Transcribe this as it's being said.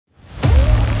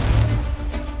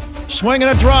Swinging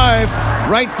a drive.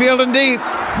 Right field and deep.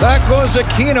 Back goes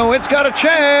Aquino. It's got a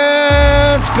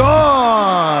chance.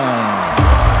 Gone.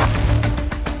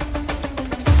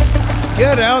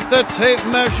 Get out the tape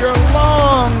measure.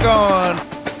 Long gone.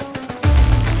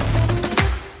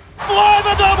 Fly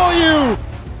the W!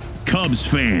 Cubs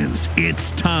fans,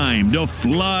 it's time to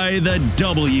fly the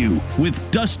W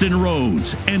with Dustin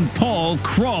Rhodes and Paul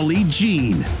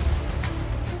Crawley-Jean.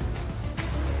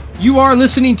 You are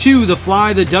listening to the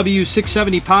Fly the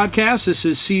W670 podcast. This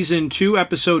is Season 2,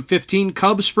 Episode 15,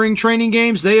 Cubs Spring Training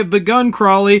Games. They have begun,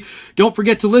 Crawley. Don't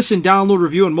forget to listen, download,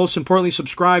 review, and most importantly,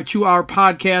 subscribe to our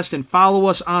podcast and follow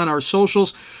us on our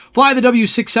socials. Fly the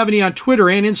W670 on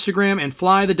Twitter and Instagram, and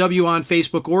Fly the W on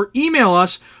Facebook, or email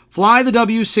us,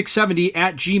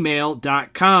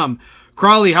 flythew670@gmail.com.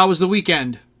 Crawley, how was the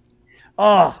weekend?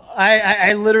 Oh,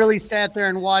 I literally sat there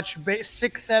and watched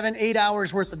 6, 7, 8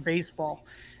 hours worth of baseball.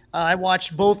 I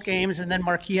watched both games, and then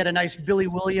Marquee had a nice Billy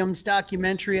Williams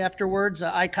documentary afterwards,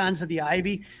 Icons of the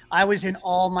Ivy. I was in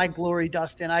all my glory,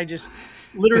 Dustin. I just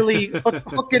literally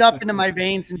hook it up into my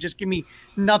veins and just give me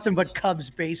nothing but Cubs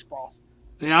baseball.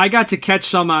 Yeah, I got to catch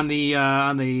some on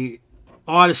the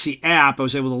Odyssey app. I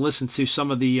was able to listen to some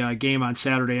of the game on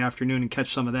Saturday afternoon and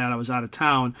catch some of that. I was out of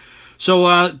town.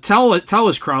 So tell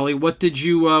us, Crawley, what did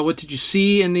you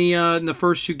see in the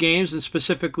first two games, and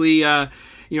specifically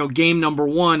game number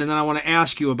 1, and then I want to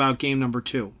ask you about game number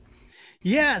 2.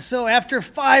 Yeah, so after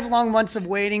 5 long months of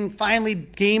waiting, finally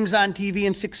games on TV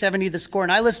and 670 The Score,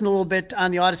 and I listened a little bit on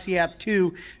the Odyssey app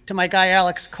too to my guy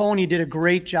Alex Cohn. He did a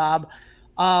great job.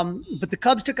 But the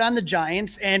Cubs took on the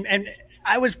Giants, and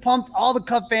I was pumped. All the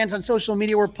Cub fans on social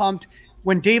media were pumped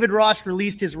when David Ross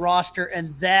released his roster,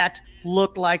 and that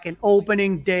looked like an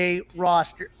opening day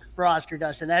roster,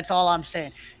 Dustin. That's all I'm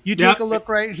saying. You take a look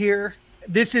right here.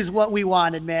 This is what we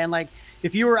wanted, man. Like,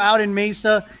 if you were out in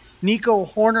Mesa, Nico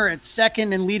Hoerner at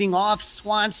second and leading off,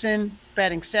 Swanson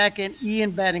batting second, Ian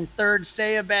batting third,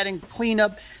 Seiya batting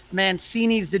cleanup,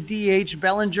 Mancini's the DH,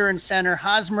 Bellinger in center,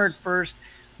 Hosmer at first,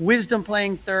 Wisdom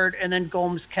playing third, and then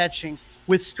Gomes catching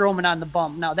with Stroman on the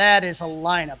bump. Now, that is a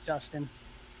lineup, Dustin.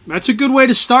 That's a good way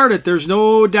to start it. There's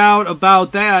no doubt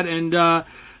about that. And a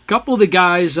couple of the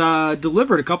guys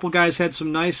delivered. A couple of guys had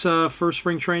some nice first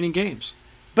spring training games.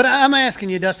 But I'm asking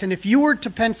you, Dustin, if you were to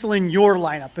pencil in your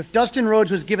lineup, if Dustin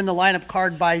Rhodes was given the lineup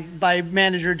card by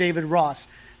manager David Ross,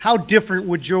 how different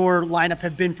would your lineup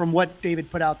have been from what David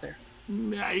put out there?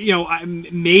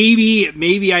 Maybe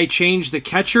I changed the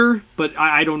catcher, but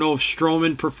I don't know if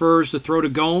Stroman prefers to throw to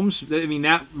Gomes. I mean,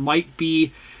 that might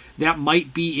be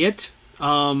it.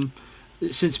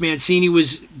 Since Mancini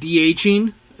was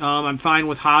DHing, I'm fine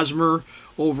with Hosmer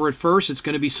over at first. It's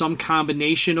going to be some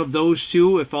combination of those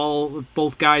two if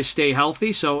both guys stay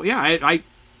healthy. So yeah, I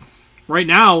right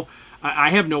now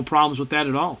I have no problems with that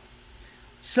at all.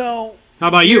 So how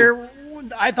about you?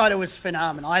 I thought it was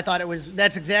phenomenal.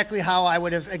 That's exactly how I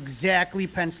would have exactly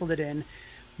penciled it in.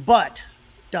 But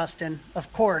Dustin,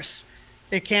 of course,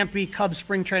 it can't be Cubs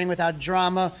spring training without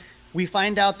drama. We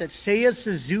find out that Seiya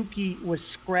Suzuki was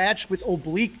scratched with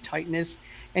oblique tightness,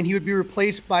 and he would be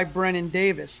replaced by Brennan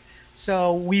Davis.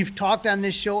 So we've talked on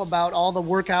this show about all the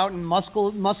workout and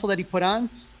muscle that he put on.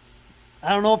 I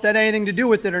don't know if that had anything to do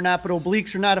with it or not, but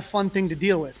obliques are not a fun thing to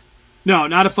deal with. No,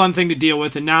 not a fun thing to deal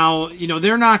with. And now,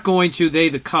 they're not going to,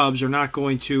 the Cubs are not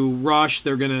going to rush.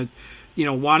 They're going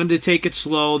to, want him to take it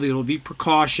slow. It'll be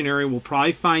precautionary. We'll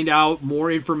probably find out more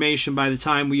information by the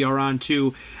time we are on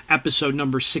to episode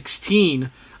number 16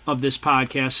 of this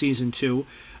podcast, season 2.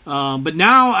 But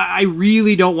now I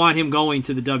really don't want him going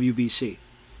to the WBC.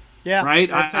 Yeah. Right.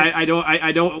 I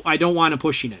don't want him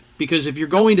pushing it, because if you're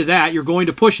going to that, you're going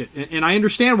to push it, and I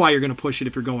understand why you're going to push it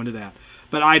if you're going to that,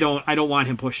 but I don't want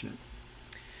him pushing it.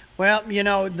 Well,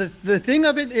 the thing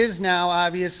of it is now,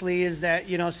 obviously, is that,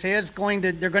 Seiya's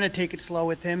they're going to take it slow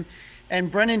with him. And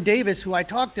Brennan Davis, who I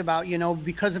talked about,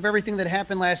 because of everything that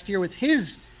happened last year with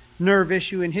his nerve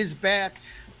issue in his back,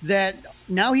 that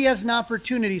now he has an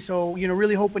opportunity. So,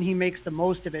 really hoping he makes the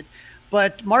most of it.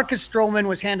 But Marcus Stroman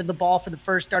was handed the ball for the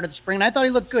first start of the spring, and I thought he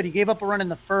looked good. He gave up a run in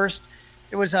the first.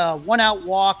 It was a one-out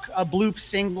walk, a bloop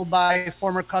single by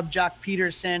former Cub Jock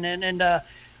Peterson, and a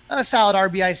solid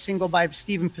RBI single by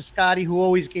Stephen Piscotty, who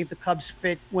always gave the Cubs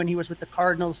fit when he was with the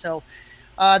Cardinals. So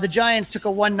the Giants took a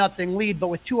 1-0 lead, but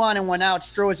with 2 on and 1 out,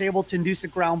 Stroh was able to induce a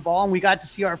ground ball, and we got to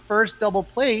see our first double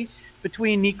play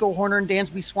between Nico Hoerner and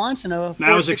Dansby Swanson.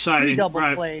 That was exciting. Double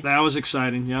right. play. That was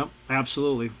exciting. Yep,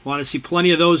 absolutely. Want to see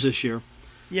plenty of those this year.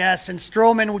 Yes, and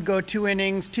Stroman would go 2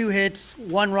 innings, 2 hits,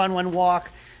 1 run, 1 walk.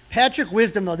 Patrick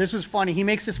Wisdom, though, this was funny. He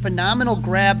makes this phenomenal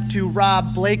grab to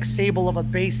rob Blake Sable of a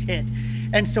base hit.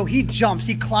 And so he jumps,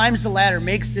 he climbs the ladder,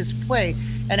 makes this play.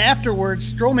 And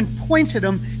afterwards, Strowman points at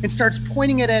him and starts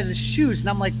pointing it at his shoes. And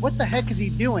I'm like, what the heck is he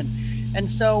doing? And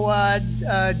so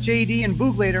JD and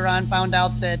Boog later on found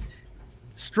out that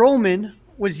Strowman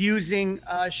was using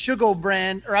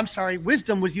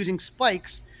Wisdom was using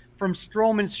spikes from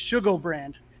Strowman's Sugo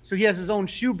brand. So he has his own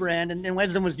shoe brand, and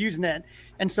Wisdom was using that.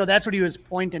 And so that's what he was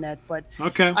pointing at. But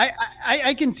okay,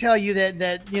 I can tell you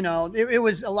that it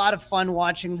was a lot of fun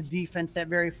watching the defense that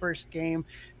very first game.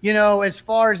 As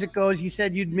far as it goes, you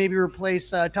said you'd maybe replace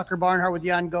Tucker Barnhart with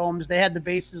Yan Gomes. They had the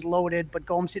bases loaded, but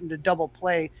Gomes hit into double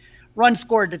play. Run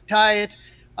scored to tie it.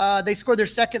 They scored their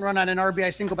second run on an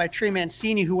RBI single by Trey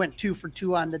Mancini, who went 2 for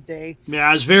 2 on the day. Yeah,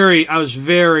 I was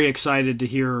very excited to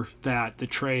hear that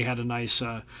Trey had a nice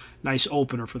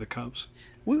opener for the Cubs.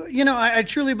 Well, I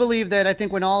truly believe that. I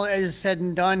think when all is said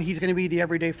and done, he's going to be the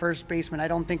everyday first baseman. I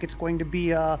don't think it's going to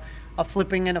be a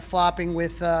flipping and a flopping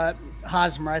with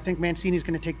Hosmer. I think Mancini's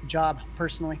going to take the job,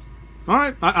 personally. All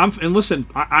right,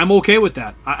 I'm okay with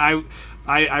that.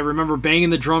 I remember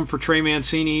banging the drum for Trey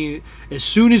Mancini. As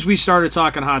soon as we started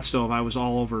talking hot stove, I was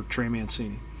all over Trey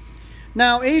Mancini.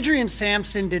 Now, Adrian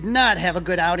Sampson did not have a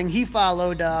good outing. He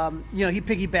followed, he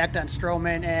piggybacked on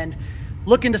Strowman, and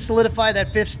looking to solidify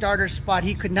that fifth starter spot,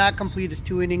 he could not complete his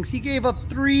 2 innings. He gave up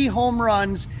 3 home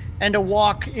runs and a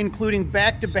walk, including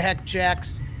back-to-back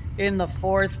jacks in the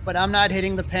fourth, but I'm not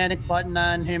hitting the panic button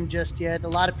on him just yet. A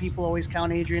lot of people always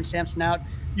count Adrian Sampson out.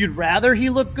 You'd rather he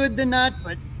look good than not,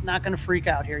 but not going to freak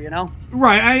out here,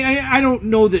 Right. I don't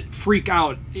know that freak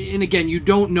out. And again, you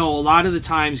don't know. A lot of the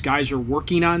times guys are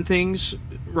working on things,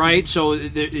 right? So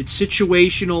it's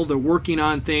situational. They're working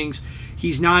on things.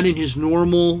 He's not in his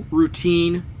normal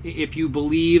routine, if you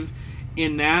believe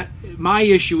in that. My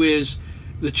issue is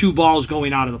the 2 balls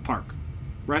going out of the park,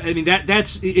 right? I mean,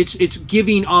 it's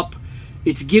giving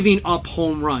up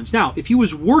home runs. Now, if he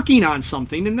was working on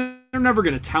something, and they're never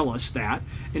going to tell us that,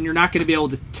 and you're not going to be able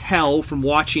to tell from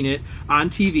watching it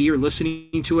on TV or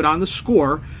listening to it on the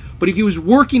score, but if he was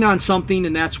working on something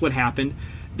and that's what happened,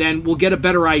 then we'll get a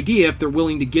better idea if they're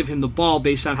willing to give him the ball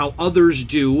based on how others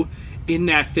do in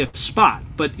that 5th spot.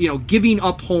 But giving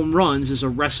up home runs is a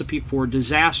recipe for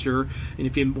disaster, and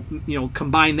if you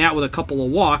combine that with a couple of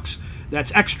walks,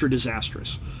 that's extra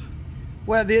disastrous.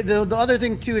 Well, the other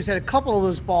thing too is that a couple of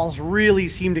those balls really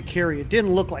seemed to carry. It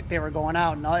didn't look like they were going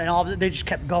out, and all they just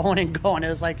kept going and going. It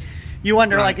was like you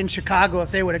wonder, like in Chicago,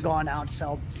 if they would have gone out.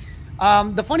 So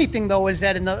the funny thing though is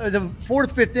that in the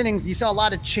 4th, 5th innings, you saw a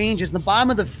lot of changes. In the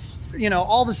bottom of the,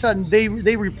 all of a sudden they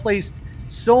replaced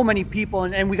so many people,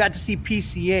 and we got to see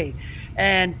PCA,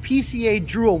 and PCA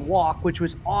drew a walk, which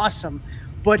was awesome.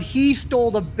 But he stole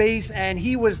the base, and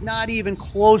he was not even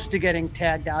close to getting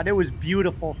tagged out. It was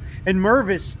beautiful. And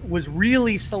Mervis was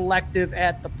really selective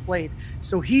at the plate.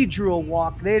 So he drew a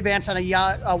walk. They advanced on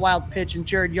a wild pitch, and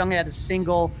Jared Young had a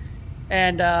single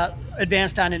and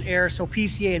advanced on an error. So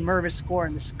PCA and Mervis scored,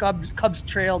 and the Cubs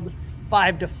trailed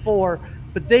 5-4.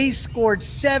 But they scored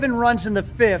 7 runs in the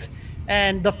 5th.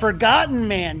 And the forgotten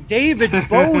man, David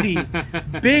Bodie,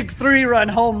 big 3-run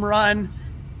home run.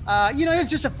 It was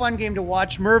just a fun game to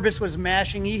watch. Mervis was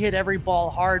mashing. He hit every ball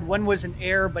hard. One was an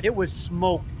error, but it was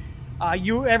smoke.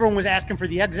 Everyone was asking for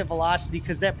the exit velocity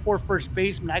because that poor first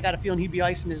baseman, I got a feeling he'd be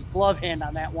icing his glove hand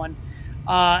on that one.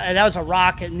 And that was a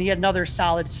rocket, and he had another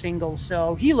solid single.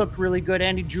 So he looked really good.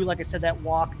 Andy drew, like I said, that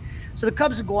walk. So the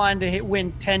Cubs would go on to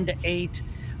win 10-8.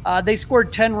 They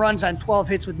scored 10 runs on 12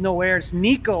 hits with no errors.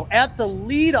 Nico at the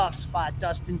leadoff spot,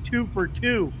 Dustin, 2 for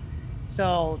 2.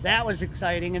 So that was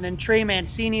exciting. And then Trey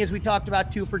Mancini, as we talked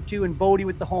about, 2 for 2, and Bodie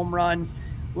with the home run.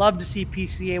 Love to see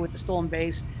PCA with the stolen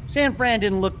base. San Fran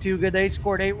didn't look too good. They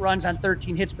scored 8 runs on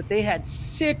 13 hits, but they had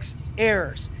 6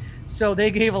 errors. So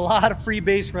they gave a lot of free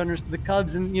base runners to the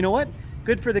Cubs. And you know what?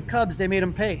 Good for the Cubs. They made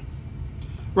them pay.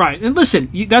 Right, and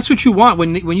listen, that's what you want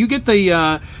when you get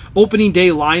the opening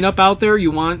day lineup out there.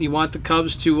 You want the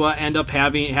Cubs to end up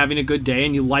having a good day,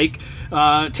 and you like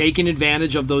taking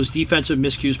advantage of those defensive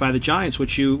miscues by the Giants,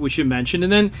 which you mentioned,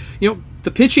 and then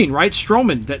the pitching, right?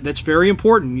 Strowman, that's very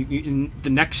important. The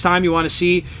next time you want to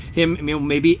see him,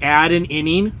 maybe add an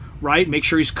inning. Right, make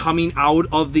sure he's coming out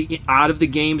of the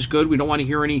games good. We don't want to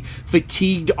hear any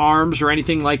fatigued arms or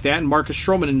anything like that. And Marcus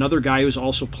Stroman, another guy who's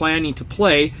also planning to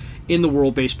play in the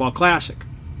World Baseball Classic.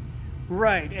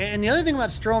 Right, and the other thing about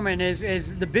Stroman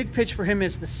is the big pitch for him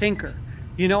is the sinker.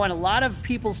 And a lot of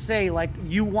people say, like,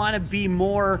 you want to be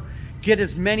more, get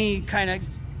as many kind of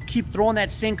keep throwing that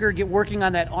sinker, get working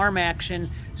on that arm action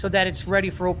so that it's ready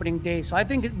for opening day. So I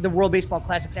think the World Baseball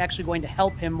Classic is actually going to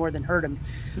help him more than hurt him.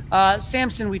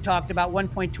 Sampson, we talked about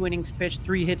 1.2 innings pitched,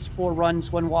 3 hits, 4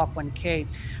 runs, 1 walk, 1 K.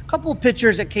 A couple of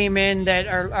pitchers that came in that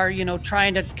are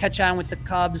trying to catch on with the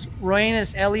Cubs.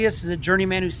 Roenis Elias is a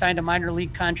journeyman who signed a minor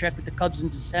league contract with the Cubs in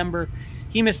December.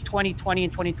 He missed 2020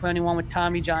 and 2021 with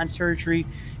Tommy John surgery.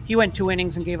 He went 2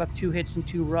 innings and gave up 2 hits and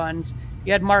 2 runs.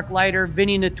 You had Mark Leiter,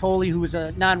 Vinny Natoli, who was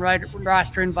a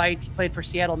non-roster invite. He played for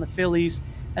Seattle and the Phillies.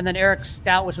 And then Eric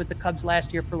Stout was with the Cubs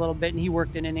last year for a little bit, and he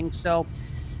worked an inning. So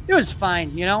it was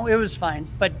fine, it was fine.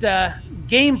 But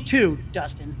game 2,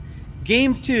 Dustin,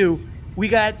 game 2, we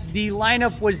got the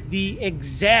lineup was the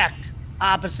exact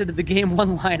opposite of the game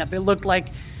 1 lineup. It looked like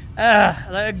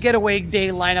a getaway day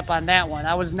lineup on that one.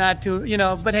 I was not too,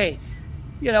 but hey,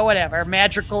 whatever.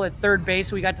 Madrigal at third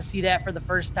base. We got to see that for the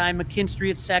first time.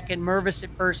 McKinstry at second. Mervis at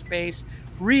first base.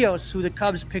 Rios, who the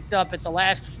Cubs picked up at the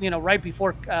last, right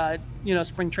before,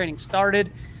 spring training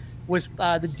started, was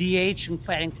the DH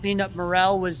and cleaned up.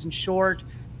 Morel was in short.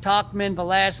 Tauchman,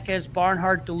 Velasquez,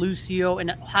 Barnhart, DeLucio,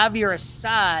 and Javier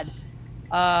Assad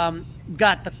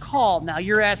got the call. Now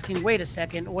you're asking, wait a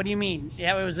second, what do you mean?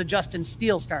 Yeah, it was a Justin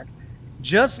Steele start.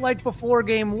 Just like before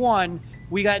game 1,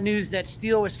 we got news that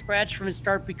Steele was scratched from his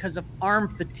start because of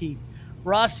arm fatigue.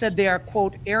 Ross said they are,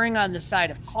 quote, erring on the side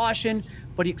of caution,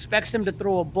 but he expects him to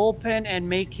throw a bullpen and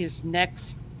make his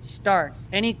next start.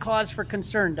 Any cause for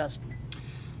concern, Dustin?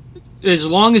 As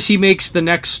long as he makes the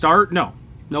next start, no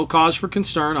cause for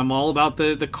concern. I'm all about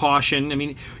the caution. I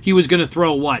mean, he was going to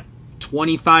throw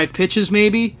 25 pitches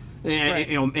maybe, right.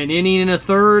 An inning and a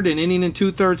third, an inning and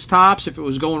 2/3 tops. If it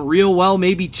was going real well,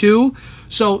 maybe 2.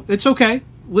 So it's okay.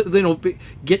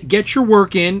 Get your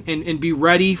work in and be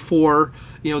ready for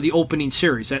the opening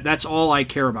series. That's all I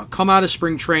care about. Come out of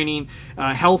spring training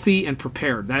healthy and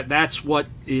prepared. That's what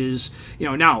is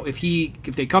now if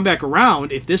they come back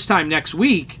around, if this time next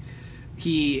week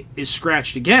he is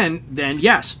scratched again, then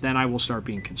yes, then I will start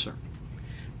being concerned.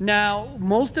 Now,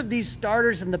 most of these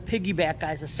starters and the piggyback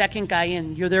guys, the second guy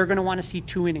in, they're going to want to see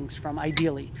 2 innings from,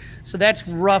 ideally. So that's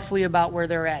roughly about where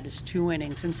they're at, is 2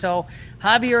 innings. And so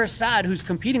Javier Assad, who's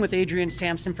competing with Adrian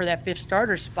Sampson for that 5th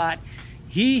starter spot,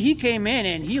 he came in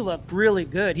and he looked really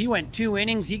good. He went 2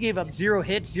 innings. He gave up 0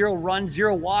 hits, 0 runs,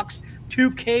 0 walks, 2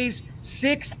 Ks,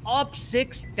 6 up,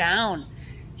 6 down.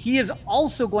 He is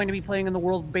also going to be playing in the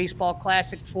World Baseball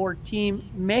Classic for Team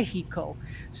Mexico.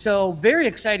 So very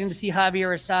exciting to see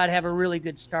Javier Assad have a really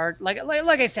good start. Like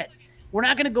I said, we're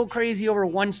not going to go crazy over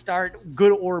one start,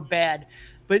 good or bad.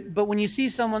 But when you see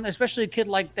someone, especially a kid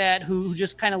like that, who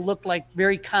just kind of looked like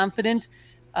very confident,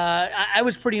 I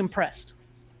was pretty impressed.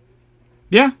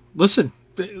 Yeah, listen.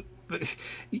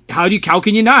 How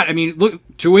can you not? I mean, look,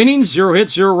 2 innings, 0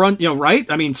 hits, 0 run, right?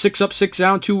 I mean, 6 up, 6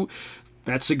 down, 2.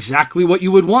 That's exactly what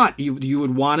you would want. You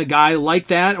would want a guy like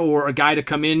that, or a guy to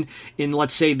come in,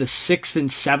 let's say, the 6th and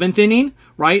 7th inning,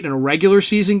 right, in a regular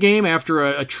season game after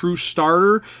a true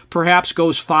starter perhaps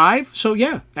goes 5. So,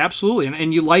 yeah, absolutely.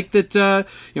 And you like that,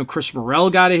 Chris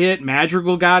Morel got a hit,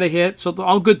 Madrigal got a hit. So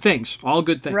all good things,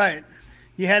 Right.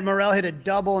 You had Morel hit a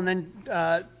double, and then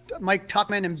Mike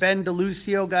Tauchman and Ben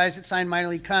DeLucio, guys that signed minor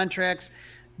league contracts,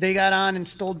 they got on and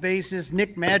stole bases.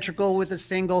 Nick Madrigal with a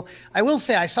single. I will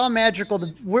say, I saw Madrigal.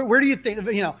 Where do you think,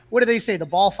 what do they say? The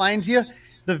ball finds you?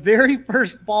 The very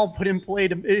first ball put in play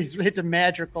is hit to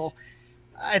Madrigal.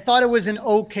 I thought it was an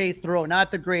okay throw, not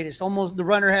the greatest. Almost the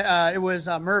runner, it was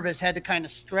Mervis, had to kind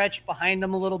of stretch behind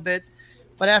him a little bit.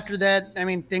 But after that,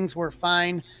 things were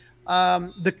fine.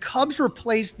 The Cubs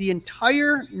replaced the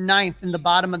entire 9th in the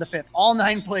bottom of the 5th. All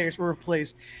 9 players were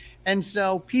replaced. And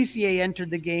so PCA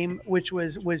entered the game, which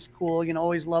was cool.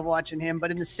 Always love watching him. But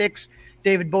in the 6th,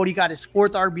 David Bodie got his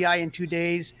 4th RBI in 2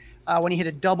 days when he hit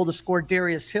a double to score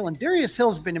Darius Hill. And Darius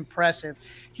Hill's been impressive.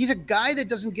 He's a guy that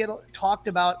doesn't get talked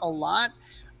about a lot.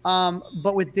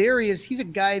 But with Darius, he's a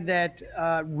guy that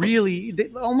really,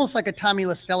 almost like a Tommy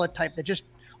La Stella type, that just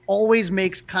always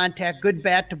makes contact, good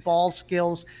bat to ball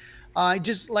skills.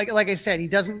 Just like I said, he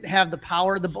doesn't have the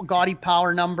power, the gaudy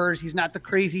power numbers. He's not the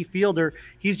crazy fielder.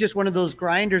 He's just one of those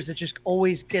grinders that just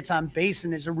always gets on base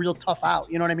and is a real tough out.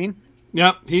 You know what I mean?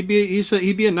 Yeah, he'd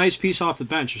be a nice piece off the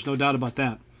bench. There's no doubt about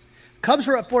that. Cubs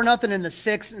were up 4-0 in the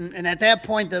 6th, and at that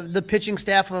point, the pitching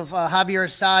staff of Javier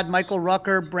Assad, Michael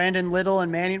Rucker, Brandon Little,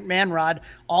 and Manrod,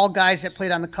 all guys that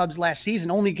played on the Cubs last season,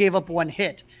 only gave up 1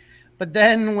 hit. But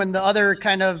then when the other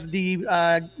kind of the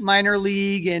minor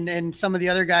league and some of the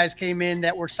other guys came in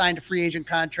that were signed to free agent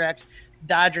contracts,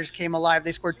 Dodgers came alive.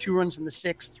 They scored 2 runs in the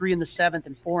 6th, 3 in the 7th,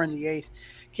 and 4 in the 8th.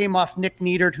 Came off Nick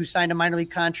Neidert, who signed a minor league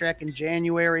contract in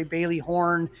January. Bailey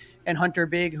Horn and Hunter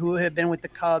Big, who have been with the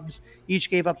Cubs. Each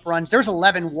gave up runs. There was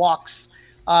 11 walks,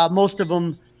 most of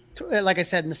them, like I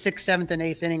said, in the 6th, 7th, and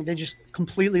 8th inning. They just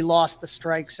completely lost the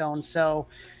strike zone. So,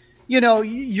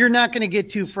 you're not going to get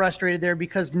too frustrated there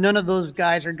because none of those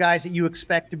guys are guys that you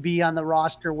expect to be on the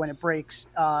roster when it breaks.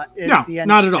 Not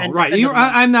at all. Right.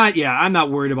 I'm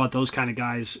not worried about those kind of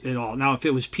guys at all. Now, if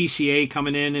it was PCA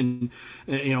coming in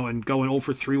and going 0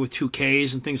 for 3 with 2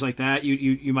 Ks and things like that,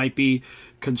 you might be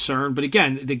concerned. But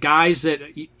again, the guys that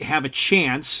have a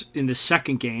chance in the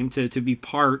second game to be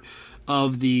part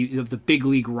of the big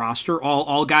league roster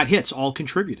all got hits, all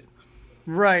contributed.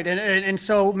 Right, and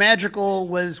so Madrigal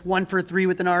was 1 for 3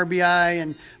 with an RBI,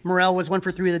 and Morel was 1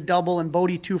 for 3 with a double, and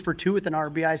Bodie 2 for 2 with an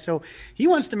RBI. So he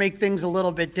wants to make things a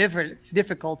little bit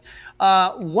difficult.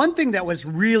 One thing that was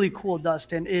really cool,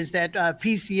 Dustin, is that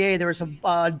PCA there was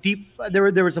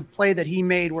there was a play that he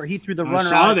made where he threw the runner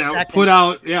out. I saw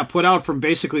that put out from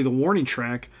basically the warning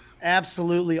track.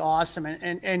 Absolutely awesome,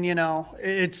 and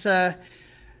it's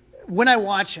when I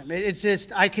watch him, it's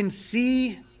just I can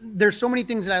see. There's so many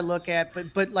things that I look at,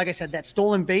 but like I said, that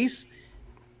stolen base,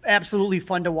 absolutely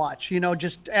fun to watch.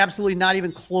 Just absolutely not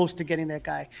even close to getting that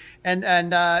guy. And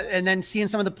then seeing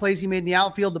some of the plays he made in the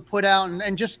outfield, the put out,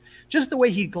 and just the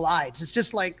way he glides. It's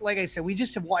just like I said, we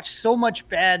just have watched so much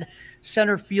bad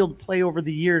center field play over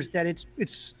the years that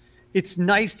it's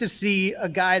nice to see a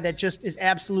guy that just is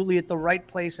absolutely at the right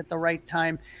place at the right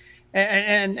time.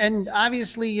 And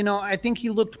obviously, I think he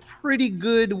looked pretty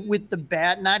good with the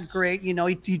bat. Not great,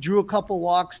 he drew a couple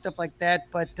walks, stuff like that.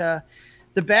 But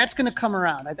the bat's going to come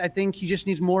around. I think he just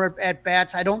needs more at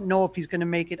bats. I don't know if he's going to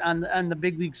make it on the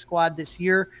big league squad this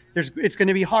year. It's going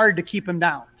to be hard to keep him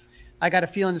down. I got a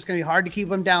feeling it's going to be hard to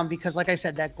keep him down because, like I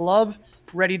said, that glove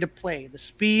ready to play. The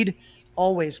speed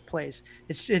always plays.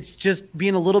 It's just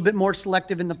being a little bit more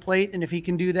selective in the plate, and if he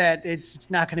can do that, it's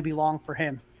not going to be long for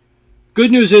him. Good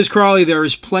news is, Crawley, there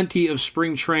is plenty of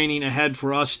spring training ahead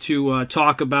for us to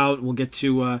talk about. We'll get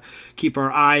to keep our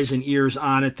eyes and ears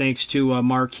on it thanks to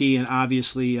Marquee and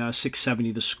obviously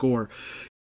 670 The Score.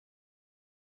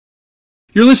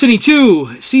 You're listening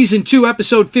to Season 2,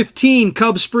 Episode 15.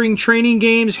 Cubs spring training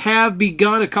games have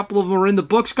begun. A couple of them are in the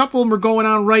books. A couple of them are going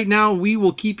on right now. We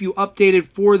will keep you updated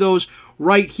for those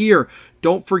right here.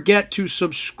 Don't forget to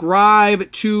subscribe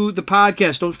to the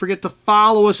podcast. Don't forget to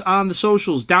follow us on the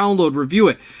socials. Download, review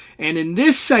it. And in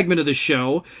this segment of the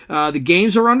show, the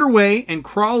games are underway, and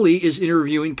Crawley is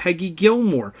interviewing Peggy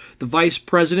Gilmore, the Vice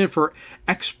President for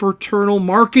External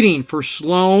Marketing for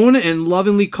Sloan, and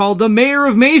lovingly called the Mayor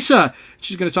of Mesa.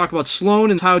 She's going to talk about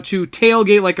Sloan and how to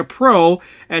tailgate like a pro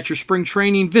at your spring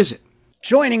training visit.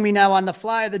 Joining me now on the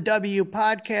Fly the W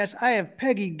podcast, I have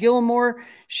Peggy Gilmore.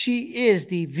 She is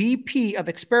the VP of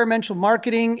Experiential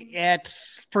Marketing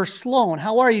for Sloan.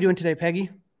 How are you doing today,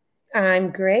 Peggy?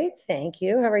 I'm great, thank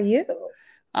you. How are you?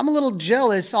 I'm a little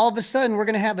jealous. All of a sudden, we're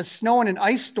going to have a snow and an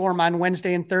ice storm on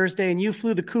Wednesday and Thursday, and you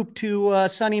flew the coop to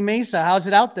sunny Mesa. How's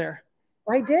it out there?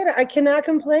 I did. I cannot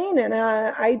complain, and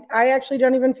I actually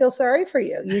don't even feel sorry for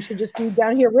you. You should just be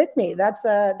down here with me. That's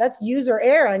user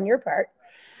error on your part.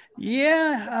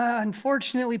 Yeah,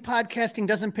 unfortunately, podcasting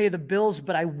doesn't pay the bills,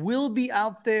 but I will be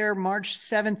out there March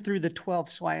 7th through the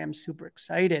 12th, so I am super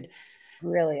excited.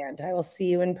 Brilliant. I will see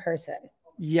you in person.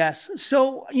 Yes.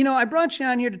 So, I brought you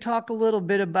on here to talk a little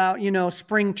bit about,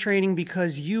 spring training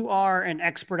because you are an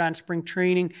expert on spring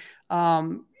training.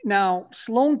 Now,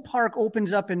 Sloan Park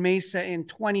opens up in Mesa in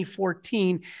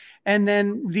 2014, and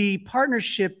then the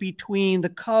partnership between the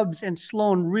Cubs and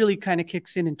Sloan really kind of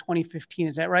kicks in 2015.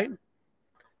 Is that right?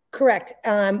 Correct.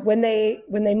 When they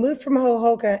moved from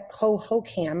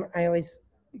Hohokam, I always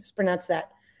mispronounce that,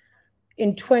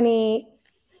 in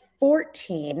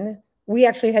 2014, we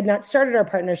actually had not started our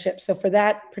partnership. So for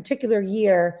that particular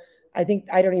year, they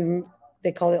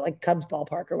call it like Cubs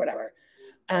Ballpark or whatever.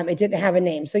 It didn't have a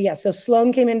name. So yeah, so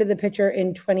Sloan came into the picture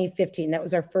in 2015. That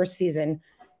was our first season.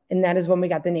 And that is when we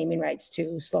got the naming rights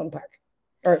to Sloan Park.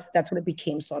 Or that's when it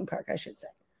became Sloan Park, I should say.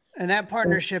 And that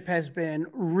partnership has been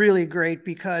really great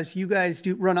because you guys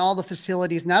do run all the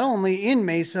facilities, not only in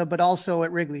Mesa, but also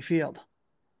at Wrigley Field.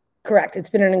 Correct. It's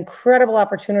been an incredible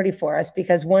opportunity for us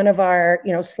because one of our,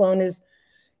 Sloan is,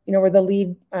 we're the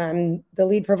lead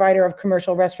provider of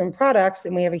commercial restroom products,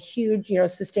 and we have a huge,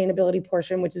 sustainability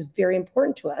portion, which is very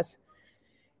important to us.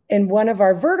 And one of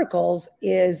our verticals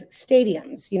is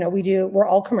stadiums. We're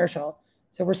all commercial.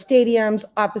 So we're stadiums,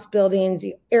 office buildings,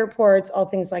 airports, all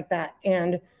things like that.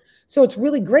 And so it's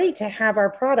really great to have our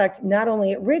product not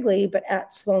only at Wrigley, but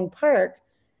at Sloan Park,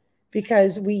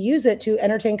 because we use it to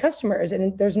entertain customers.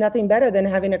 And there's nothing better than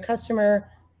having a customer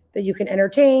that you can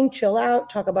entertain, chill out,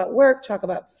 talk about work, talk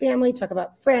about family, talk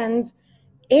about friends,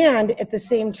 and at the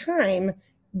same time,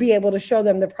 be able to show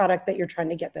them the product that you're trying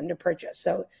to get them to purchase.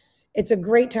 So it's a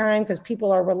great time because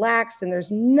people are relaxed, and there's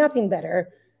nothing better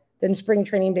than spring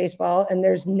training baseball, and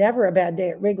there's never a bad day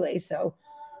at Wrigley. So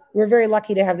we're very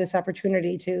lucky to have this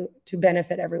opportunity to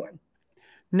benefit everyone.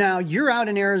 Now, you're out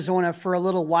in Arizona for a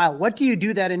little while. What do you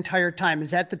do that entire time?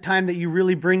 Is that the time that you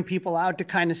really bring people out to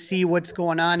kind of see what's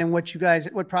going on and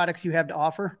what products you have to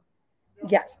offer?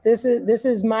 Yes, this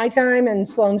is my time and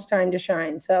Sloan's time to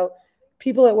shine. So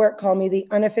people at work call me the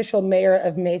unofficial mayor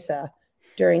of Mesa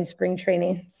during spring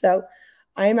training. So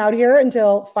I am out here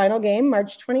until final game,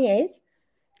 March 28th.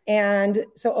 And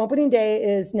so opening day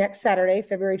is next Saturday,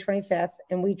 February 25th.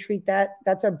 And we treat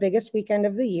that's our biggest weekend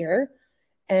of the year.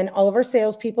 And all of our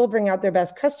salespeople bring out their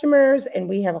best customers, and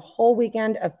we have a whole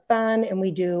weekend of fun. And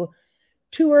we do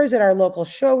tours at our local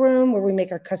showroom where we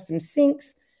make our custom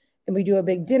sinks, and we do a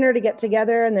big dinner to get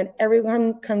together. And then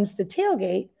everyone comes to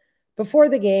tailgate before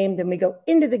the game. Then we go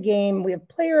into the game. We have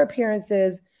player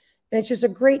appearances, and it's just a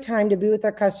great time to be with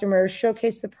our customers,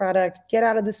 showcase the product, get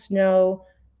out of the snow,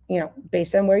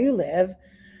 based on where you live.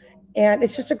 And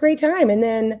it's just a great time. And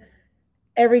then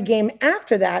every game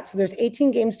after that, so there's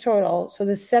 18 games total. So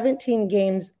the 17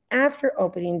 games after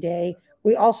opening day,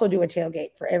 we also do a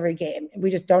tailgate for every game. We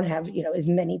just don't have, as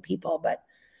many people. But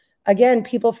again,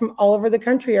 people from all over the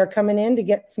country are coming in to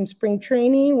get some spring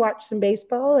training, watch some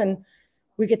baseball, and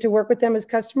we get to work with them as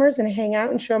customers and hang out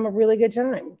and show them a really good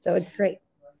time. So it's great.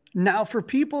 Now, for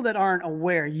people that aren't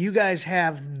aware, you guys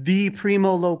have the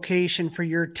primo location for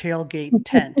your tailgate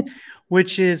tent,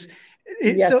 which is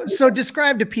yes. So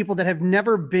describe to people that have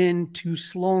never been to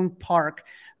Sloan Park,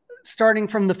 starting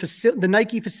from the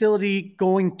Nike facility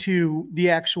going to the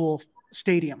actual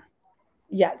stadium.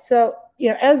 Yeah. So,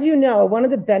 as you know, one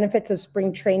of the benefits of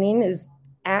spring training is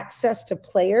access to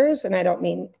players. And I don't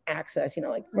mean access,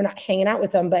 like we're not hanging out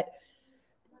with them, but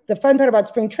the fun part about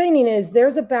spring training is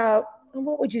there's about,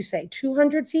 what would you say,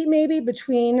 200 feet maybe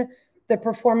between the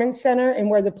performance center and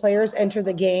where the players enter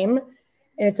the game.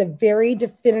 And it's a very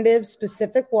definitive,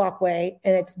 specific walkway.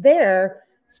 And it's there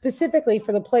specifically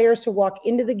for the players to walk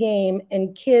into the game,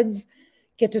 and kids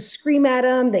get to scream at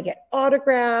them. They get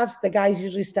autographs. The guys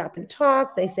usually stop and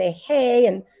talk. They say, hey.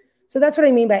 And so that's what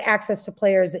I mean by access to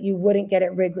players that you wouldn't get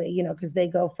at Wrigley, because they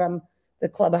go from the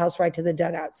clubhouse right to the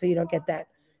dugout. So you don't get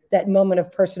that moment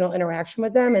of personal interaction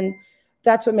with them. And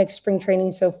that's what makes spring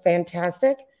training so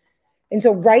fantastic. And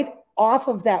so right off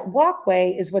of that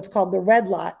walkway is what's called the red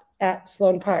lot at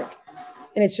Sloan Park.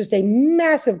 And it's just a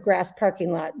massive grass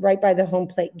parking lot right by the home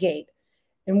plate gate.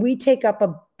 And we take up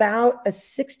about a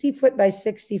 60-foot by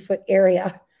 60-foot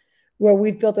area where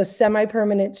we've built a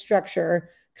semi-permanent structure,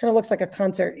 kind of looks like a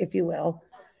concert, if you will.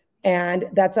 And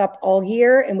that's up all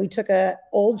year. And we took an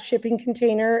old shipping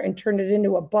container and turned it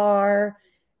into a bar.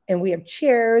 And we have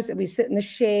chairs, and we sit in the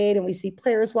shade, and we see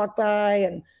players walk by,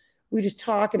 and we just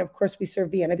talk. And of course, we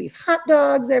serve Vienna beef hot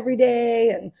dogs every day.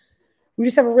 And we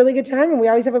just have a really good time. And we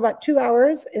always have about 2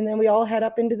 hours. And then we all head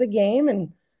up into the game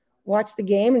and watch the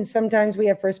game. And sometimes we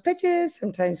have first pitches.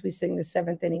 Sometimes we sing the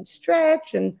 7th inning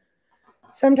stretch. And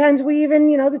sometimes we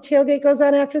even, the tailgate goes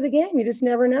on after the game. You just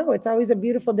never know. It's always a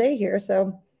beautiful day here.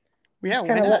 So just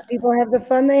kind of let people have the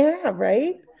fun they have,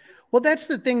 right? Well, that's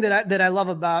the thing that I love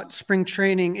about spring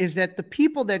training is that the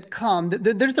people that come,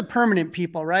 there's the permanent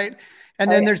people, right?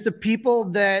 And then there's the people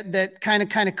that kind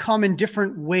of come in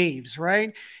different waves,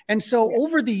 right? And so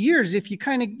over the years, if you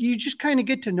just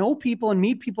get to know people and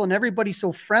meet people, and everybody's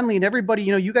so friendly, and everybody,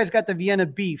 you guys got the Vienna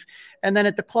beef, and then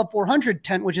at the Club 400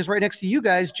 tent, which is right next to you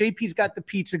guys, JP's got the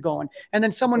pizza going, and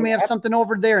then someone may have something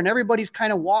over there, and everybody's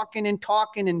kind of walking and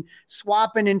talking and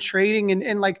swapping and trading,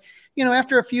 and like,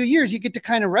 after a few years, you get to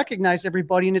kind of recognize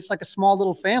everybody, and it's like a small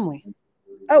little family.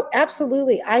 Oh,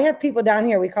 absolutely. I have people down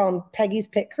here, we call them Peggy's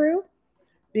Pit Crew,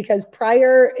 because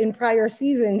in prior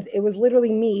seasons, it was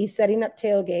literally me setting up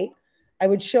tailgate. I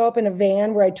would show up in a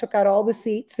van where I took out all the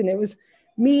seats, and it was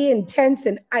me and tents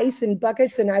and ice and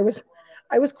buckets. And I was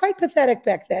quite pathetic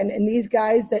back then. And these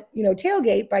guys that,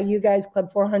 tailgate by you guys,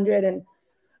 Club 400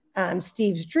 and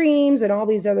Steve's Dreams and all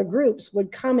these other groups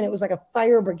would come, and it was like a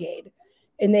fire brigade.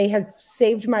 And they have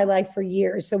saved my life for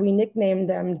years. So we nicknamed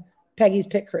them Peggy's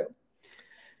Pit Crew.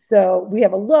 So we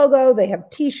have a logo, they have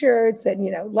t-shirts, and,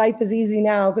 life is easy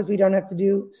now because we don't have to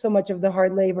do so much of the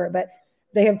hard labor, but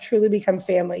they have truly become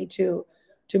family to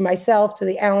myself, to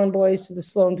the Allen boys, to the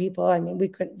Sloan people. I mean, we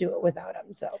couldn't do it without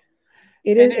them. So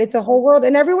it's a whole world,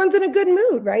 and everyone's in a good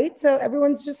mood, right? So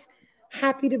everyone's just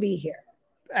happy to be here.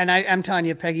 And I'm telling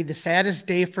you, Peggy, the saddest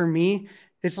day for me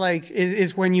It's like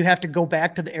is when you have to go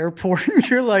back to the airport and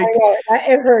you're like, I know,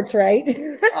 it hurts, right?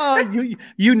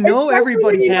 you know Especially everybody's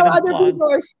when you know having other fun.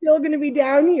 people are still going to be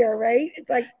down here, right?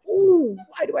 It's like, ooh,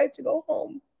 why do I have to go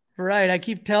home? Right. I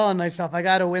keep telling myself I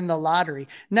got to win the lottery.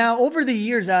 Now, over the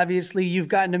years, obviously, you've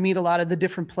gotten to meet a lot of the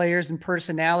different players and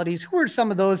personalities. Who are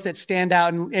some of those that stand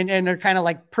out and are kind of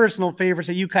like personal favorites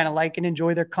that you kind of like and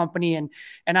enjoy their company? And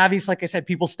obviously, like I said,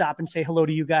 people stop and say hello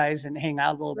to you guys and hang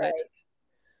out a little bit.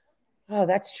 Oh,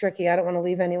 that's tricky. I don't want to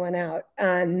leave anyone out.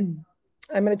 I'm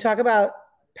going to talk about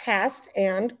past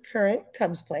and current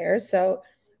Cubs players. So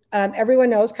everyone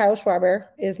knows Kyle Schwarber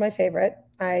is my favorite.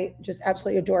 I just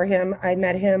absolutely adore him. I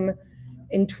met him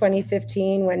in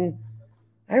 2015 when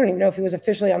I don't even know if he was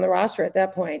officially on the roster at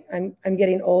that point. I'm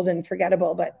getting old and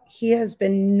forgettable, but he has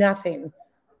been nothing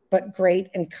but great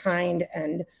and kind.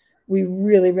 And we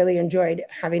really, really enjoyed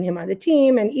having him on the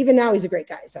team. And even now he's a great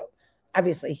guy. So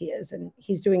obviously he is, and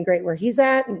he's doing great where he's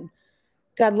at, and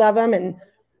God love him. And,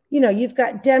 you've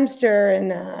got Dempster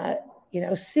and,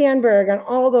 Sandberg and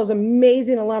all those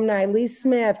amazing alumni, Lee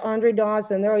Smith, Andre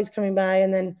Dawson, they're always coming by.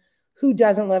 And then who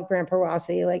doesn't love Grandpa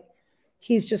Rossi? Like,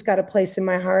 he's just got a place in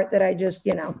my heart that I just,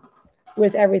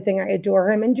 with everything, I adore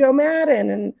him. And Joe Madden,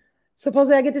 and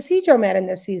supposedly I get to see Joe Madden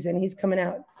this season. He's coming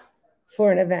out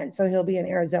for an event, so he'll be in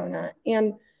Arizona.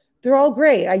 And they're all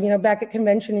great. Back at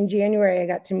convention in January, I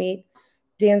got to meet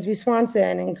Dansby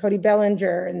Swanson and Cody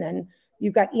Bellinger, and then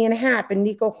you've got Ian Happ and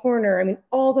Nico Horner. I mean,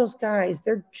 all those guys,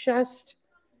 they're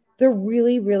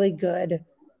really, really good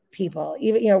people.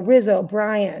 Even, Rizzo,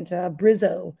 Bryant,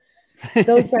 Brizzo,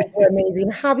 those guys were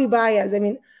amazing. Javi Baez. I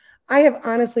mean, I have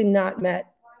honestly not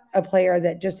met a player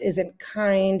that just isn't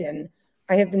kind, and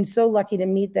I have been so lucky to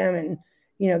meet them and,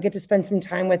 get to spend some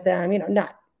time with them,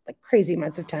 not like crazy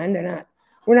amounts of time.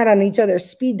 We're not on each other's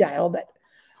speed dial, but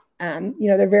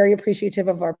they're very appreciative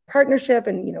of our partnership,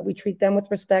 and, we treat them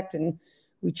with respect, and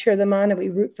we cheer them on and we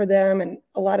root for them. And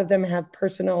a lot of them have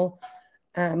personal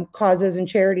causes and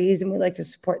charities, and we like to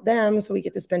support them. So we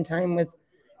get to spend time with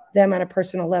them on a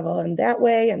personal level and that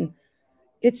way. And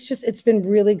it's been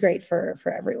really great for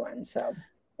everyone. So,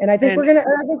 and I think I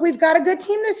think we've got a good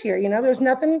team this year. There's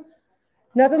nothing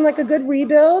like a good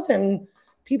rebuild, and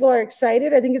people are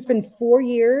excited. I think it's been 4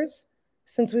 years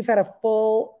since we've had a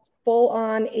full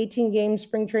on 18 game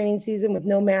spring training season with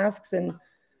no masks and,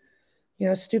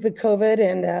 stupid COVID.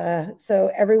 And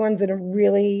so everyone's in a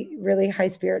really, really high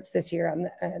spirits this year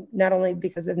not only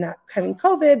because of not having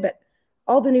COVID, but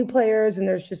all the new players. And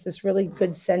there's just this really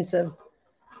good sense of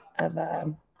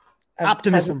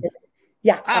optimism. Positivity.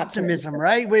 Yeah. Optimism,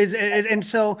 right? And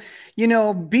so,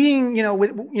 being,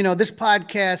 with, this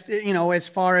podcast, as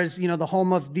far as, the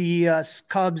home of the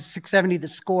Cubs, 670, The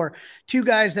Score, two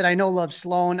guys that I know love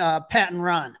Sloan, Pat and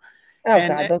Ron. Oh,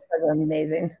 God, those guys are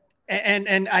amazing.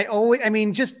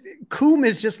 And just Coom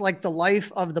is just like the life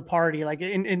of the party, like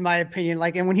in my opinion,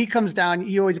 like, and when he comes down,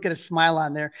 you always get a smile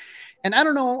on there. And I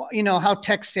don't know, how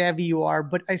tech savvy you are,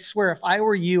 but I swear if I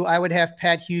were you, I would have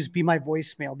Pat Hughes be my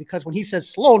voicemail, because when he says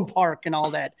Sloan Park and all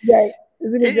that, right.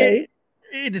 Isn't it great?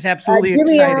 It is absolutely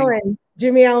exciting.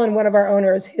 Jimmy Allen, one of our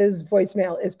owners, his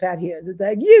voicemail is Pat Hughes. It's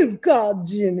like, you've called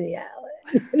Jimmy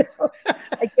Allen.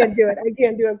 I can't do it. I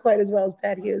can't do it quite as well as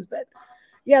Pat Hughes, but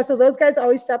yeah, so those guys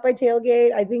always stop by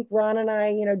tailgate. I think Ron and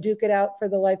I, duke it out for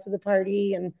the life of the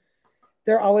party, and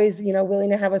they're always, willing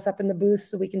to have us up in the booth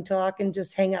so we can talk and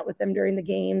just hang out with them during the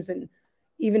games, and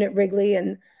even at Wrigley.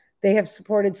 And they have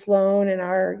supported Sloan and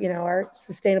our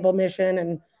sustainable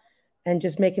mission and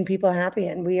just making people happy.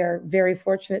 And we are very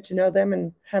fortunate to know them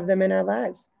and have them in our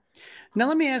lives. Now,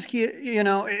 let me ask you,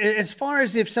 as far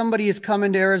as if somebody is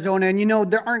coming to Arizona and,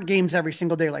 there aren't games every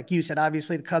single day, like you said,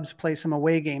 obviously the Cubs play some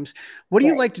away games. What do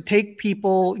you like to take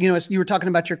people, as you were talking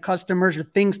about your customers, or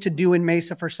things to do in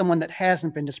Mesa for someone that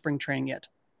hasn't been to spring training yet?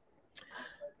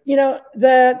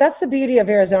 That's the beauty of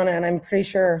Arizona. And I'm pretty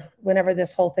sure whenever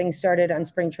this whole thing started on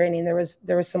spring training, there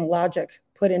was some logic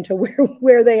put into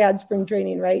where they had spring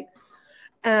training, right?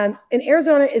 And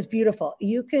Arizona is beautiful.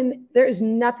 There is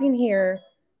nothing here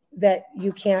that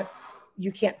you can't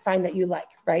find that you like,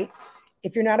 right?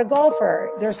 If you're not a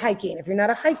golfer, there's hiking. If you're not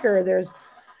a hiker, there's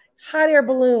hot air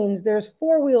balloons, there's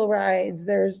 4-wheel rides,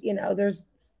 there's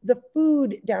the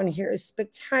food down here is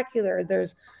spectacular.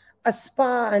 There's a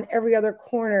spa on every other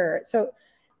corner. So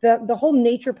the whole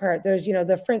nature part, there's,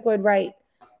 the Frank Lloyd Wright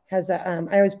has I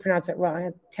always pronounce it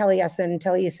wrong,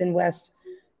 Taliesin West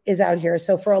is out here.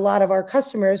 So for a lot of our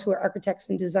customers who are architects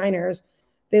and designers,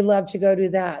 they love to go do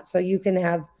that. So you can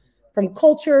have from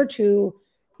culture to,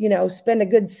 spend a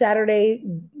good Saturday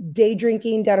day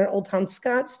drinking down at Old Town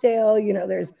Scottsdale.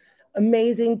 There's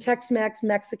amazing Tex-Mex,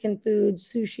 Mexican food,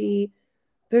 sushi,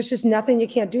 there's just nothing you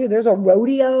can't do. There's a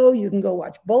rodeo. You can go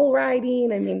watch bull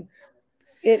riding. I mean,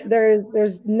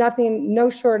 there's nothing,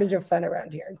 no shortage of fun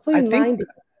around here, including line dancing.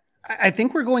 I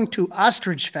think we're going to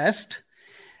Ostrich Fest.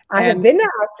 I have been to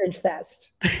Ostrich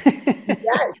Fest.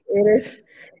 Yes, it is.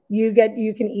 You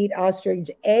can eat ostrich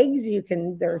eggs.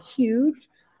 They're huge.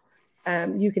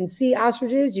 You can see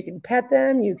ostriches. You can pet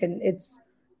them.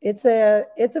 It's a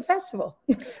festival.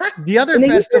 The other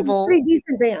festival, pretty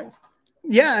decent bands.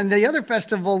 Yeah, and the other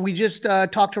festival, we just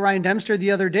talked to Ryan Dempster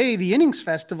the other day, the Innings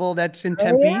Festival that's in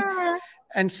Tempe. Yeah.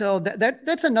 And so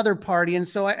that's another party. And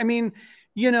so, I mean,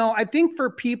 I think for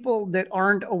people that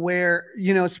aren't aware,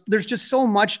 there's just so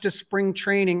much to spring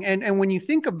training. And when you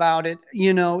think about it,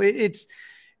 it's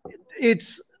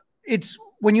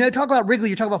when you talk about Wrigley,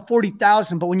 you talk about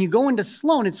 40,000, but when you go into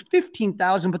Sloan, it's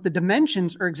 15,000, but the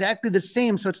dimensions are exactly the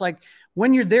same. So it's like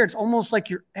when you're there, it's almost like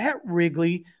you're at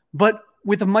Wrigley, but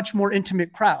with a much more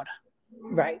intimate crowd.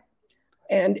 Right.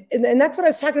 And that's what I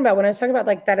was talking about. When I was talking about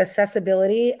like that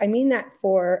accessibility, I mean that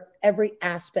for every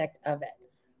aspect of it.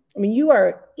 I mean, you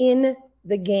are in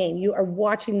the game, you are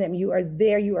watching them, you are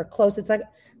there, you are close. It's like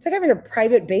having a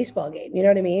private baseball game. You know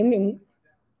what I mean?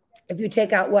 If you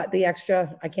take out the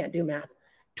extra, I can't do math,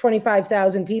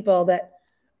 25,000 people that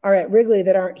are at Wrigley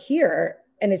that aren't here,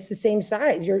 and it's the same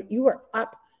size. You are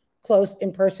up close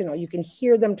and personal. You can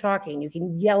hear them talking. You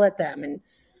can yell at them, and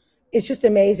it's just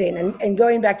amazing. And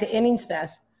going back to Innings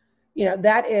Fest,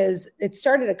 it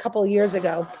started a couple of years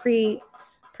ago,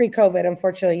 pre-COVID.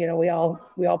 Unfortunately, we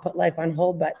all put life on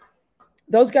hold, but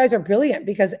those guys are brilliant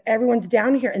because everyone's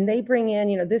down here and they bring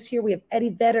in, this year we have Eddie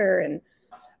Vedder and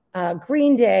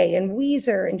Green Day and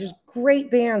Weezer and just great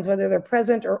bands, whether they're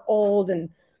present or old. And,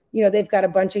 they've got a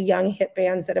bunch of young hit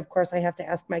bands that, of course, I have to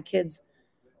ask my kids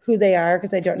who they are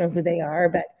because I don't know who they are.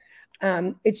 But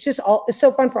it's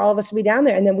so fun for all of us to be down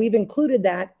there. And then we've included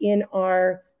that in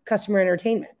our customer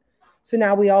entertainment. So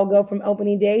now we all go from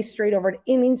opening day straight over to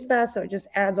Innings Fest. So it just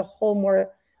adds a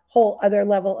whole other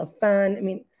level of fun. I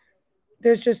mean,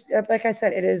 there's just, like I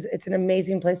said, it's an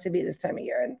amazing place to be this time of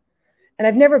year. And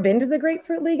I've never been to the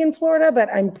Grapefruit League in Florida, but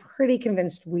I'm pretty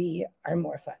convinced we are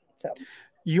more fun. So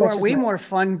you are way more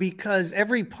fun because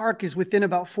every park is within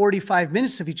about 45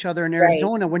 minutes of each other in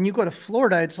Arizona. Right. When you go to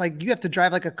Florida, it's like you have to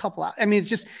drive like a couple hours. I mean,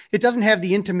 it doesn't have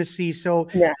the intimacy. So,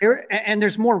 yeah. And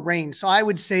there's more rain. So I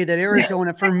would say that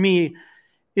Arizona for me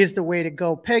is the way to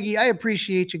go. Peggy, I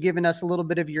appreciate you giving us a little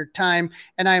bit of your time,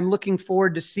 and I'm looking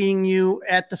forward to seeing you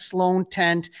at the Sloan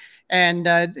tent and,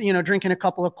 drinking a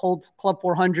couple of cold Club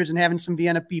 400s and having some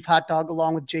Vienna beef hot dog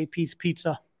along with JP's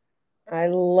pizza. I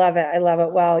love it. I love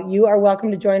it. Well, you are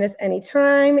welcome to join us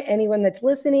anytime. Anyone that's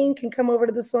listening can come over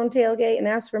to the Sloan tailgate and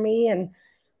ask for me. And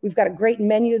we've got a great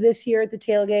menu this year at the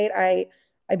tailgate.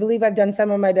 I believe I've done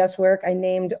some of my best work. I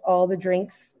named all the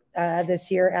drinks this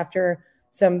year after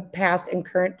some past and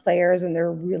current players, and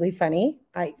they're really funny.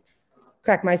 I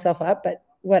crack myself up, but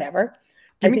whatever.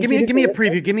 Give me a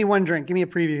preview. Give me one drink. Give me a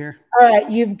preview here. All right.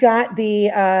 You've got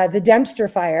the Dempster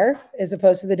Fire as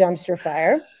opposed to the Dumpster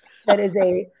Fire. That is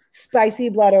a spicy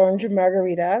blood orange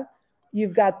margarita.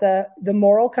 You've got the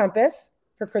Moral Compass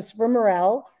for Christopher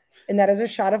Morel, and that is a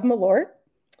shot of Malort.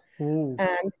 And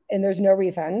there's no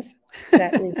refunds.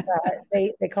 That is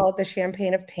they call it the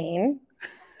Champagne of Pain.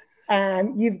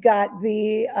 You've got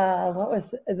the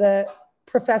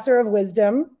Professor of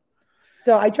Wisdom.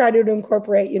 So I try to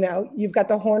incorporate, you've got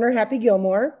the Horner Happy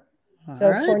Gilmore. So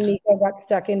right. Poor Nico got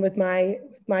stuck in with my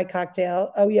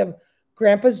cocktail. Oh, you have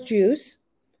Grandpa's Juice,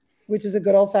 which is a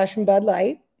good old fashioned Bud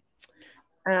Light.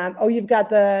 You've got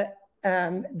the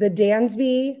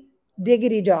Dansby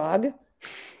Diggity Dog,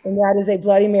 and that is a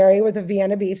Bloody Mary with a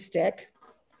Vienna beef stick.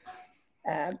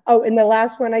 And the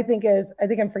last one I think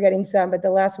I'm forgetting some, but the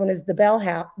last one is the Bell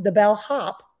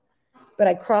Hop, but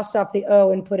I crossed off the O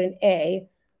and put an A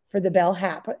for the Bell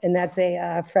Hop, and that's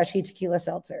a freshy tequila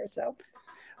seltzer. So,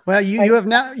 well, you have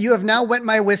now wet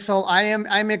my whistle.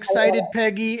 I'm excited,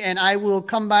 Peggy, and I will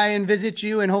come by and visit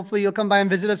you, and hopefully you'll come by and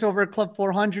visit us over at Club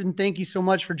 400. And thank you so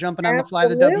much for jumping on the Fly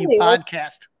the W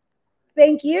podcast.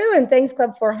 Thank you, and thanks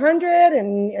Club 400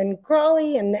 and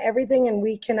Crawley and everything, and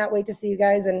we cannot wait to see you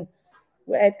guys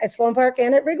at Sloan Park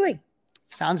and at Wrigley.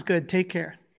 Sounds good. Take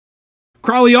care.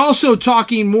 Crawley also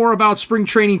talking more about spring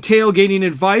training tailgating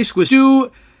advice with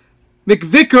Stu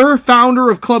McVicker, founder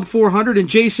of Club 400, and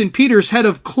Jason Peters, head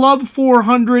of Club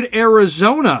 400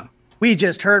 Arizona. We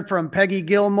just heard from Peggy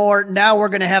Gilmore. Now we're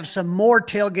going to have some more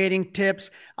tailgating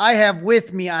tips. I have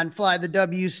with me on Fly the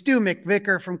W, Stu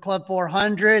McVicker from Club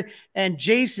 400 and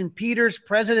Jason Peters,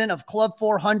 president of Club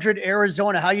 400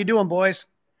 Arizona. How you doing, boys?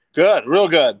 Good, real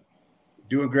good.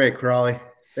 Doing great, Crawley.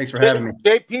 Thanks for having me.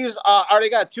 JP's already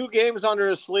got 2 games under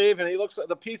his sleeve, and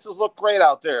the pieces look great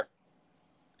out there.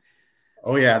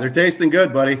 Oh yeah, they're tasting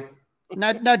good, buddy.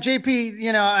 Now,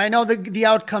 JP, I know the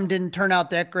outcome didn't turn out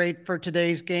that great for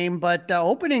today's game, but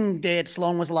opening day at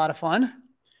Sloan was a lot of fun.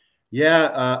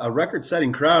 Yeah, a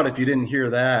record-setting crowd, if you didn't hear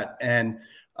that. And,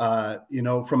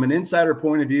 from an insider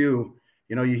point of view,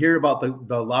 you hear about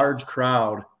the large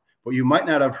crowd, but you might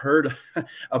not have heard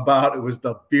about it was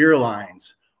the beer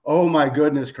lines. Oh, my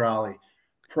goodness, Crawley.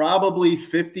 Probably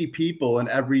 50 people in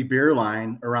every beer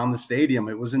line around the stadium.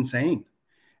 It was insane.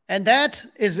 And that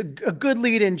is a good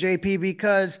lead in, JP,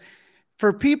 because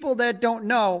for people that don't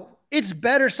know, it's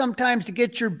better sometimes to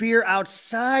get your beer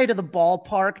outside of the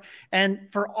ballpark. And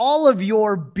for all of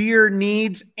your beer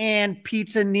needs and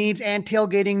pizza needs and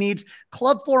tailgating needs,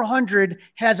 Club 400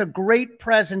 has a great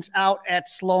presence out at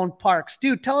Sloan Park.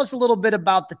 Stu, tell us a little bit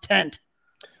about the tent.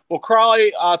 Well,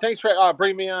 Crawley, thanks for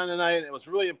bringing me on tonight. It was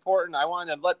really important. I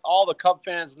wanted to let all the Cub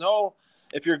fans know,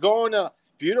 if you're going to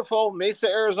beautiful Mesa,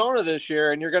 Arizona this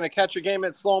year, and you're going to catch a game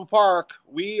at Sloan Park,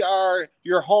 we are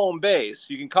your home base.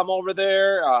 You can come over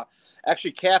there.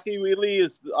 Actually, Kathy Wheatley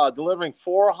is delivering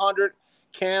 400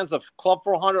 cans of Club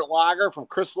 400 lager from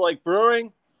Crystal Lake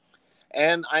Brewing,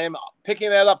 and I am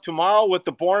picking that up tomorrow with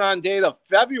the born-on date of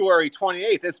February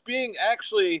 28th. It's being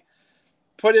actually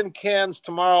put in cans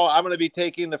tomorrow. I'm going to be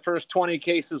taking the first 20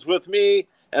 cases with me,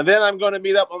 and then I'm going to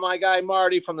meet up with my guy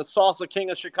Marty from the Salsa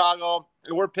King of Chicago,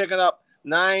 and we're picking up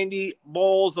 90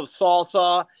 bowls of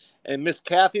salsa, and Miss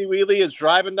Kathy Wheatley is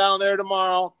driving down there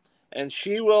tomorrow, and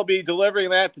she will be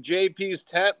delivering that to JP's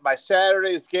tent by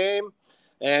Saturday's game.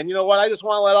 And you know what? I just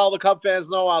want to let all the Cub fans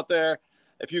know out there,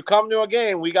 if you come to a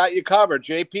game, we got you covered.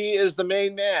 JP is the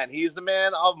main man. He's the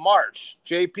man of March.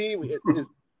 JP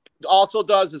also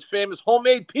does his famous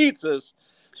homemade pizzas.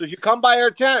 So if you come by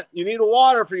our tent, you need a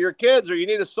water for your kids, or you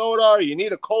need a soda, or you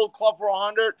need a cold Club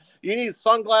 400, you need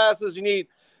sunglasses,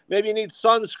 maybe you need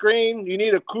sunscreen, you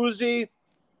need a koozie,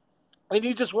 and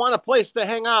you just want a place to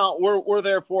hang out, we're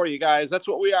there for you guys. That's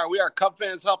what we are. We are Cub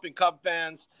fans helping Cub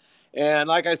fans. And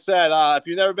like I said, if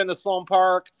you've never been to Sloan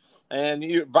Park, and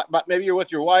maybe you're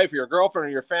with your wife or your girlfriend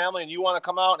or your family, and you want to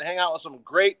come out and hang out with some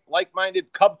great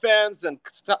like-minded Cub fans, then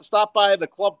stop by the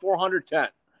Club 400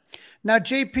 tent. Now,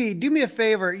 JP, do me a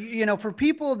favor. For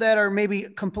people that are maybe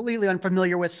completely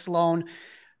unfamiliar with Sloan,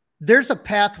 there's a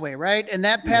pathway, right? And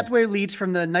that pathway leads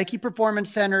from the Nike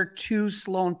Performance Center to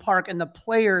Sloan Park, and the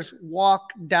players walk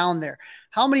down there.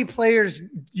 How many players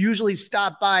usually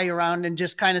stop by around and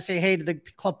just kind of say, hey, to the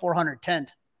Club 400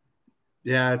 tent?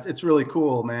 Yeah, it's really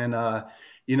cool, man.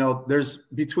 There's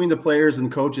between the players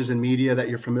and coaches and media that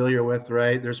you're familiar with,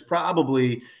 right? There's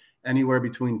probably anywhere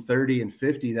between 30 and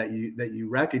 50 that you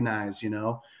recognize,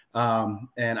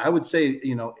 and I would say,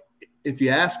 if you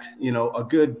ask, a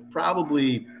good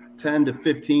probably 10 to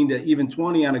 15 to even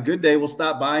 20 on a good day will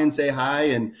stop by and say hi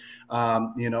and,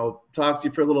 talk to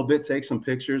you for a little bit, take some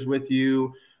pictures with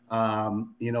you,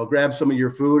 grab some of your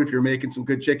food. If you're making some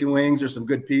good chicken wings or some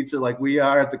good pizza, like we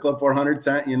are at the Club 400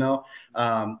 tent,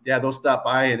 they'll stop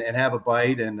by and have a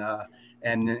bite and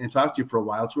talk to you for a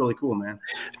while. It's really cool, man.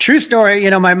 True story.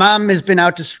 My mom has been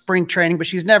out to spring training, but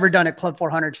she's never done it Club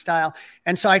 400 style.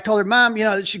 And so I told her, Mom,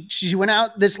 she went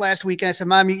out this last weekend. I said,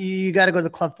 Mom, you got to go to the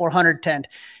Club 400 tent.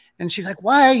 And she's like,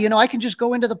 why? I can just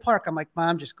go into the park. I'm like,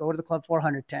 Mom, just go to the Club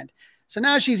 400 tent. So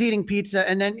now she's eating pizza.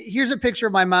 And then here's a picture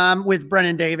of my mom with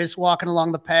Brennan Davis walking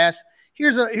along the path.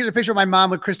 Here's a picture of my mom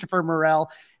with Christopher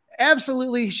Morel.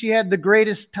 Absolutely, she had the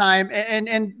greatest time.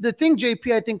 And the thing,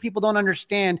 JP, I think people don't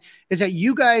understand is that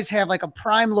you guys have like a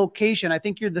prime location. I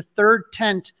think you're the third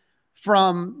tent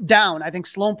from down. I think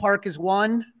Sloan Park is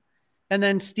one, and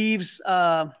then Steve's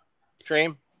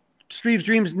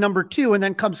Dream's number 2, and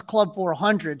then comes Club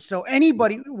 400. So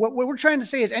anybody, what we're trying to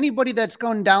say is anybody that's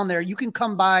going down there, you can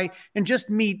come by and just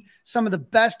meet some of the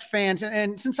best fans.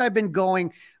 And since I've been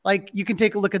going, like, you can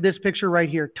take a look at this picture right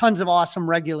here. Tons of awesome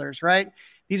regulars, right?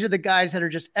 These are the guys that are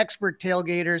just expert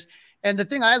tailgaters. And the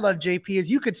thing I love, JP, is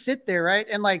you could sit there, right?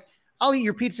 And like, I'll eat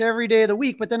your pizza every day of the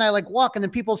week, but then I like walk and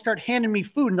then people start handing me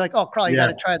food and like, oh, Crawley, you got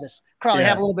to try this. Crawley,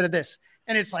 have a little bit of this.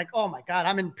 And it's like, oh my God,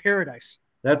 I'm in paradise.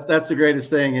 That's the greatest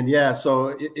thing. And yeah,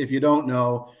 so if you don't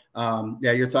know,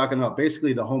 you're talking about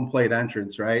basically the home plate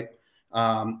entrance, right?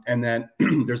 And then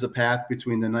there's a path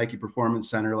between the Nike Performance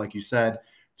Center, like you said,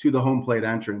 to the home plate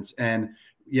entrance. And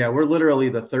yeah, we're literally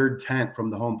the third tent from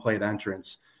the home plate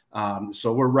entrance.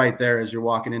 So we're right there as you're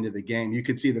walking into the game. You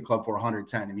could see the Club 400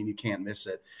 tent. I mean, you can't miss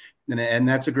it. And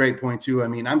that's a great point too. I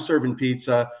mean, I'm serving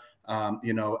pizza,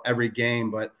 every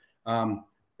game, but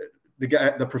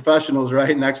the professionals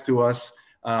right next to us,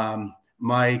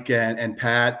 Mike and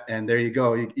Pat, and there you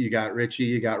go. You got Richie,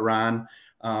 you got Ron,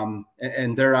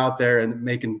 and they're out there and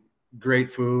making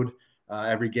great food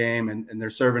every game, and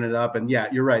they're serving it up. And yeah,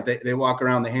 you're right. They walk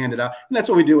around, they hand it out, and that's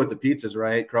what we do with the pizzas,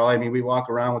 right, Crawley? I mean, we walk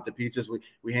around with the pizzas,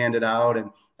 we hand it out, and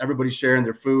everybody's sharing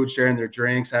their food, sharing their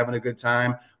drinks, having a good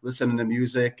time, listening to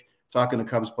music, talking to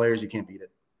Cubs players. You can't beat it.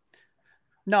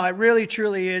 No, it really,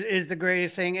 truly is the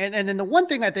greatest thing. And then the one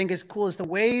thing I think is cool is the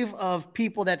wave of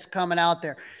people that's coming out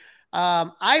there.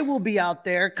 I will be out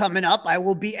there coming up. I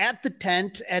will be at the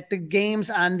tent at the games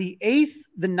on the 8th,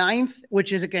 the 9th,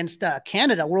 which is against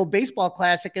Canada, World Baseball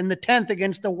Classic, and the 10th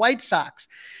against the White Sox.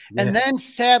 Yeah. And then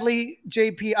sadly,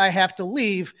 JP, I have to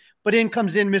leave, but in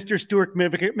comes in Mr. Stuart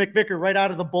McVicker right out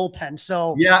of the bullpen.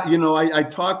 So yeah, I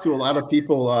talked to a lot of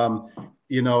people,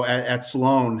 at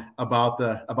Sloan about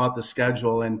the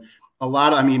schedule, and a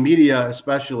lot of, media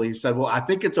especially said, well, I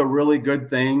think it's a really good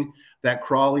thing that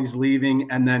Crawley's leaving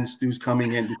and then Stu's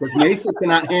coming in, because Mesa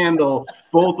cannot handle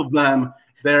both of them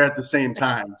there at the same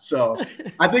time. So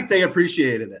I think they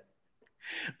appreciated it.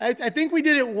 I think we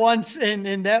did it once,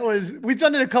 and that was, we've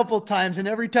done it a couple of times, and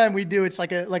every time we do, it's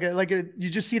like a you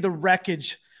just see the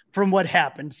wreckage from what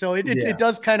happened. So it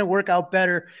does kind of work out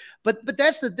better. But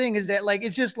that's the thing, is that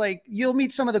it's just you'll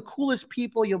meet some of the coolest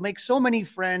people. You'll make so many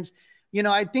friends.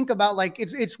 I think about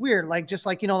it's weird. Rich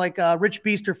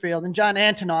Biesterfield and John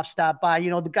Antonoff stopped by,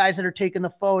 the guys that are taking the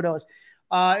photos.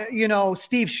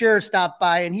 Steve Scherr stopped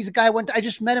by, and he's a guy I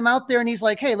just met him out there, and he's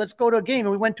like, hey, let's go to a game.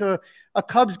 And we went to a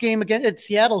Cubs game again at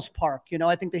Seattle's park.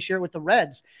 I think they share it with the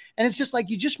Reds. And it's just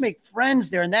you just make friends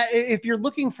there. And that, if you're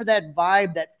looking for that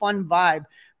vibe, that fun vibe,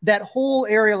 that whole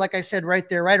area, like I said, right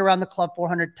there, right around the Club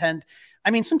 400 tent.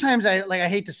 Sometimes I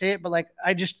hate to say it, but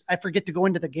I forget to go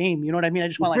into the game. You know what I mean? I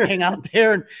just want to hang out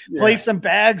there and play some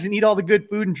bags and eat all the good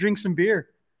food and drink some beer.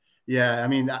 Yeah.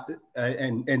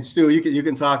 And Stu, you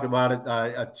can talk about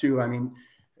it too.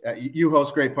 You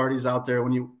host great parties out there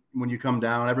when you come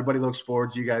down. Everybody looks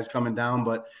forward to you guys coming down,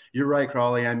 but you're right,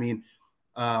 Crawley.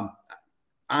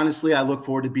 Honestly, I look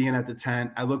forward to being at the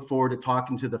tent. I look forward to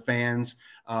talking to the fans,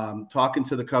 talking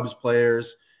to the Cubs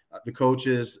players, the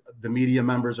coaches, the media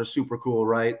members are super cool,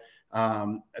 right?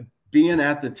 Being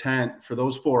at the tent for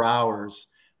those 4 hours,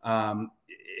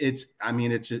 it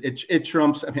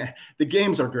trumps. The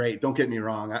games are great. Don't get me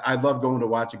wrong. I love going to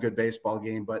watch a good baseball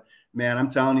game, but man, I'm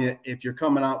telling you, if you're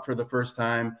coming out for the first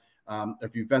time,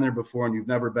 if you've been there before and you've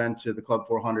never been to the Club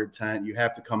 400 tent, you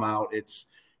have to come out. It's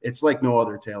like no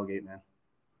other tailgate, man.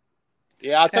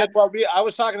 Yeah, I'll tell you what, I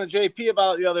was talking to JP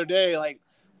about it the other day.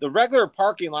 The regular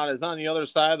parking lot is on the other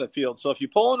side of the field. So if you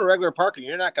pull into regular parking,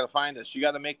 you're not going to find us. You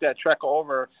got to make that trek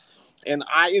over. And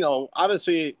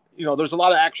obviously, there's a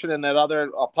lot of action in that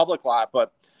other public lot,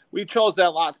 but we chose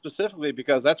that lot specifically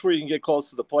because that's where you can get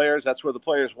close to the players. That's where the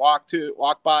players walk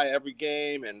by every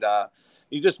game. And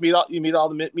you meet all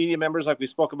the media members like we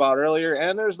spoke about earlier.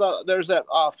 And there's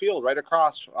that field right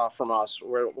across from us,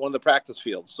 where one of the practice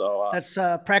fields. So that's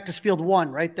practice field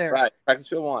 1 right there. Right. Practice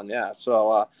field 1. Yeah.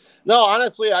 So no,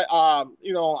 honestly, I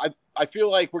feel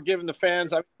like we're giving the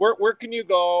fans, where can you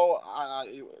go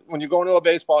when you go into a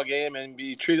baseball game and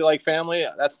be treated like family?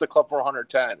 That's the Club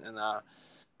 410. And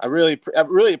I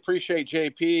really appreciate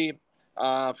JP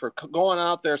for going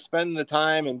out there, spending the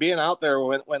time and being out there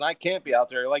when I can't be out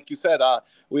there. Like you said,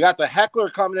 we got the heckler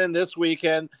coming in this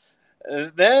weekend,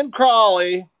 then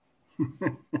Crawley,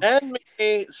 and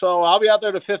me. So I'll be out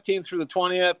there the 15th through the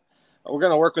 20th. We're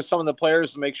going to work with some of the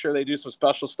players to make sure they do some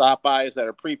special stop-bys that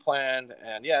are pre-planned.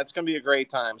 And, yeah, it's going to be a great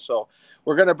time. So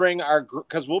we're going to bring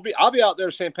because I'll be out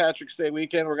there St. Patrick's Day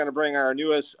weekend. We're going to bring our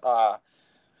newest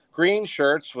green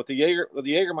shirts with the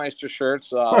Jägermeister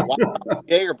shirts,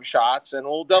 Jaeger shots, and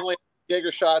we'll definitely have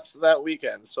Jaeger shots that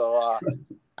weekend. So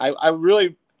I'm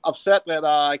really upset that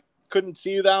I couldn't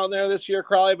see you down there this year,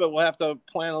 Crawley, but we'll have to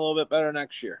plan a little bit better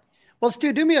next year. Well,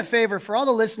 Stu, do me a favor, for all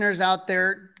the listeners out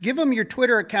there, give them your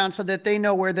Twitter account so that they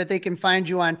know where that they can find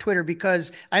you on Twitter,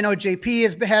 because I know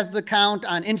JP has the account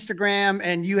on Instagram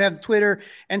and you have Twitter.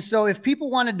 And so if people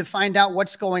wanted to find out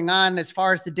what's going on as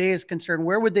far as the day is concerned,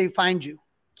 where would they find you?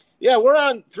 Yeah, we're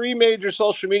on 3 major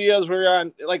social medias. We're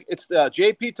on,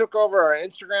 JP took over our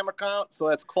Instagram account, so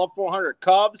that's Club 400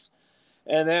 Cubs.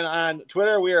 And then on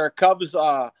Twitter, we are Cubs,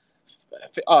 Club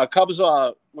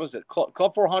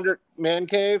 400 Man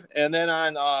Cave. And then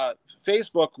on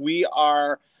Facebook, we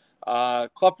are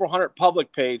Club 400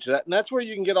 public page. And that's where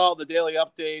you can get all the daily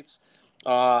updates.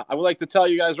 I would like to tell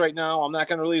you guys right now, I'm not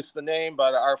going to release the name,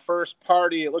 but our first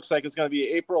party, it looks like it's going to be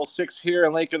April 6th here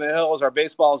in Lake in the Hills. Our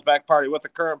baseball is back party with the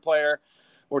current player.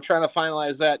 We're trying to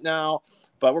finalize that now,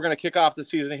 but we're going to kick off the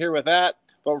season here with that.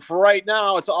 But for right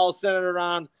now, it's all centered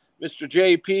around Mr.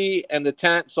 JP and the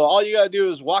tent. So all you got to do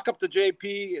is walk up to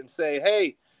JP and say,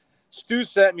 hey, Stu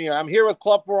sent me. I'm here with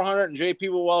Club 400, and JP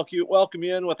will welcome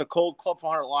you in with a cold Club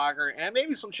 400 lager and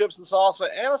maybe some chips and salsa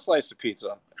and a slice of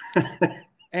pizza.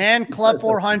 And Club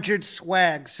 400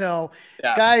 swag. So,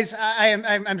 yeah. Guys,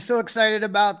 I'm so excited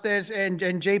about this, and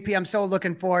JP, I'm so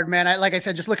looking forward, man. Like I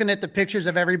said, just looking at the pictures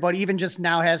of everybody, even just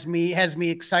now, has me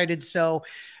excited. So,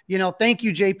 thank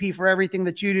you, JP, for everything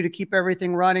that you do to keep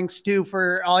everything running. Stu,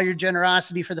 for all your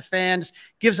generosity for the fans,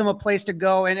 gives them a place to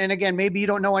go. And again, maybe you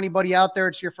don't know anybody out there;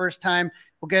 it's your first time.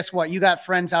 Well, guess what? You got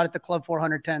friends out at the Club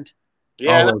 400 tent.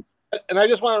 Yeah, and I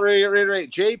just want to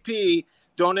reiterate: JP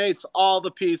donates all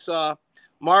the pizza.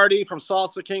 Marty from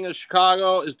Salsa King of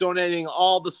Chicago is donating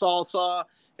all the salsa,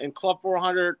 and Club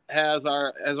 400 as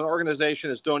an organization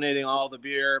is donating all the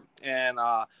beer. And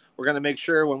we're going to make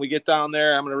sure when we get down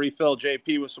there, I'm going to refill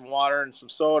JP with some water and some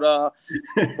soda.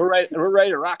 We're ready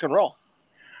to rock and roll.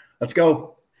 Let's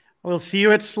go. We'll see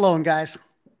you at Sloan, guys.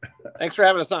 Thanks for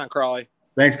having us on, Crawley.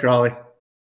 Thanks, Crawley.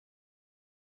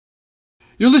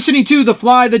 You're listening to the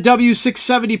Fly the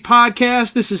W670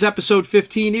 podcast. This is episode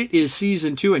 15. It is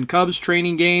season 2 and Cubs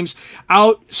training games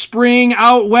out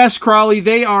west, Crawley.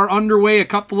 They are underway. A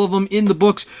couple of them in the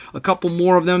books, a couple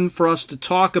more of them for us to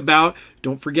talk about.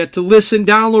 Don't forget to listen,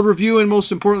 download, review, and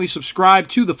most importantly, subscribe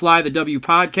to the Fly the W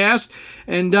podcast.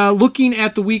 And looking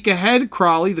at the week ahead,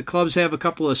 Crawley, the Cubs have a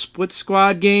couple of split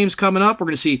squad games coming up. We're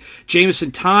going to see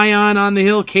Jameson Taillon on the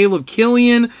hill, Caleb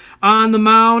Killian on the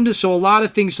mound. So a lot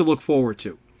of things to look forward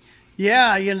to.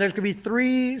 Yeah, there's going to be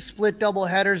 3 split double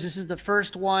headers. This is the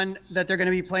first one that they're going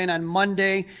to be playing on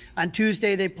Monday. On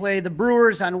Tuesday, they play the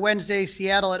Brewers. On Wednesday,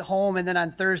 Seattle at home. And then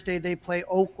on Thursday, they play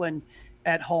Oakland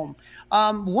at home.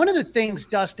 One of the things,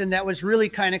 Dustin, that was really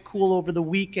kind of cool over the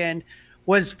weekend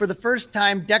was for the first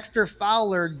time, Dexter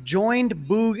Fowler joined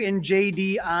Boog and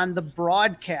JD on the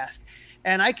broadcast.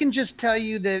 And I can just tell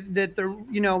you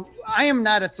that I am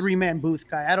not a 3-man booth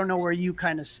guy. I don't know where you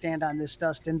kind of stand on this,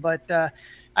 Dustin, but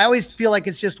I always feel like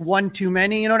it's just one too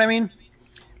many. You know what I mean?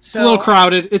 It's a little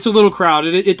crowded.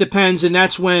 It depends, and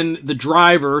that's when the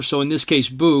driver, so in this case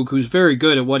Boog, who's very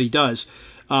good at what he does,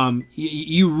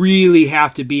 you really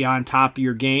have to be on top of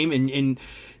your game. And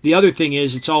the other thing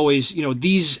is, it's always,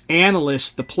 these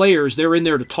analysts, the players, they're in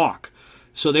there to talk.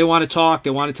 So they want to talk, they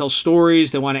want to tell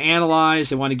stories, they want to analyze,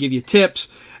 they want to give you tips,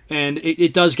 and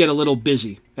it does get a little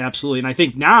busy, absolutely. And I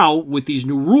think now, with these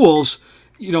new rules,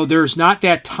 there's not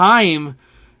that time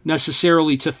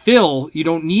necessarily to fill. You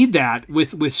don't need that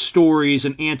with stories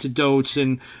and anecdotes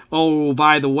and, oh,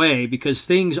 by the way, because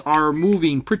things are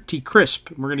moving pretty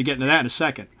crisp. We're going to get into that in a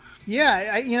second.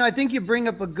 Yeah, I think you bring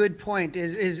up a good point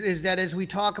is that as we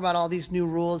talk about all these new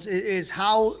rules, is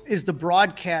how is the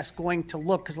broadcast going to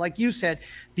look? Because like you said,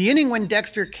 the inning when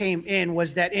Dexter came in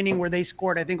was that inning where they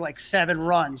scored, I think, like 7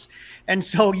 runs. And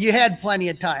so you had plenty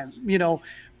of time,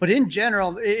 But in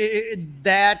general,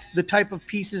 the type of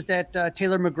pieces that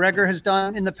Taylor McGregor has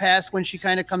done in the past when she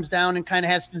kind of comes down and kind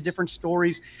of has the different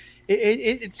stories,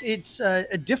 it's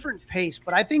a different pace.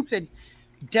 But I think that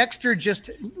Dexter just,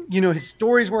 his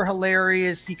stories were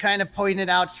hilarious. He kind of pointed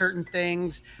out certain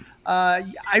things.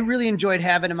 I really enjoyed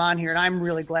having him on here, and I'm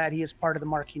really glad he is part of the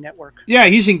Marquee Network. Yeah,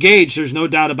 he's engaged. There's no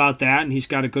doubt about that, and he's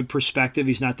got a good perspective.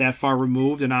 He's not that far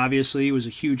removed, and obviously he was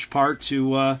a huge part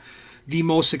to the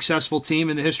most successful team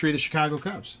in the history of the Chicago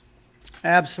Cubs.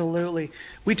 Absolutely.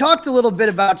 We talked a little bit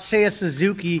about Seiya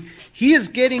Suzuki. He is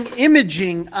getting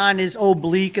imaging on his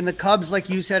oblique, and the Cubs, like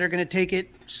you said, are going to take it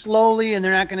slowly, and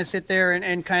they're not going to sit there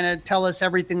and kind of tell us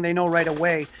everything they know right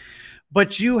away.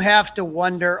 But you have to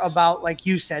wonder about, like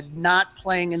you said, not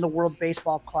playing in the World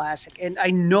Baseball Classic. And I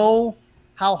know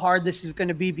how hard this is going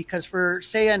to be because for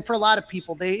Seiya and for a lot of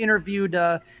people, they interviewed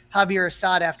Javier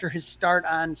Assad after his start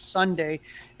on Sunday,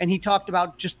 and he talked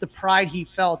about just the pride he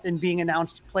felt in being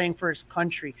announced playing for his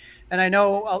country. And I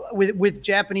know with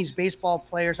Japanese baseball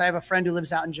players, I have a friend who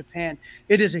lives out in Japan.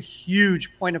 It is a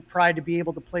huge point of pride to be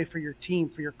able to play for your team,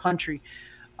 for your country.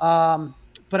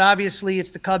 But obviously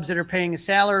it's the Cubs that are paying his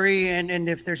salary. And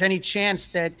if there's any chance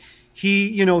that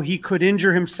he could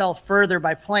injure himself further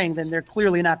by playing, then they're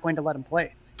clearly not going to let him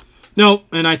play. No,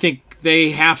 and I think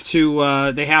they have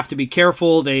to be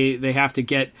careful. They have to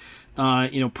get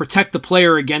protect the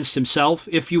player against himself,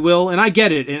 if you will. And I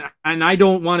get it, and I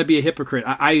don't want to be a hypocrite.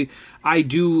 I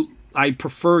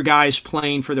prefer guys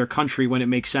playing for their country when it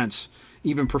makes sense,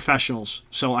 even professionals.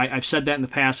 So I've said that in the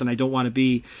past, and I don't want to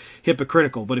be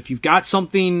hypocritical. But if you've got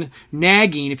something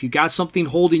nagging, if you've got something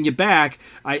holding you back,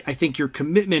 I think your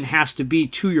commitment has to be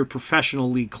to your professional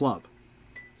league club.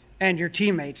 And your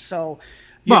teammates. So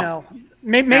You Well, know,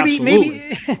 maybe.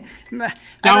 absolutely. Now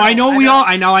I know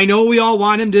we all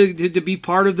want him to be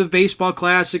part of the baseball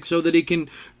classic so that he can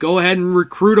go ahead and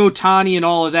recruit Ohtani and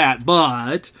all of that.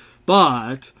 But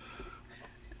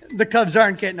the Cubs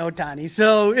aren't getting Ohtani,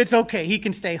 so it's okay. He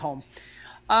can stay home.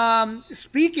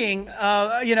 Speaking,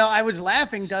 I was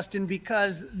laughing, Dustin,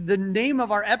 because the name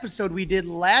of our episode we did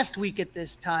last week at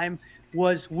this time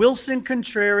was Willson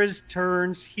Contreras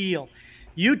Turns Heel.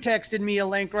 You texted me a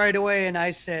link right away, and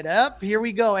I said, here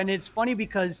we go. And it's funny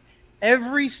because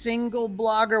every single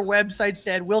blogger website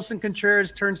said Willson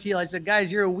Contreras turns heel. I said, guys,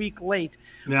 you're a week late.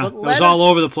 Yeah, it was all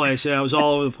over the place. Yeah, it was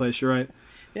all over the place. You're right.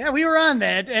 Yeah, we were on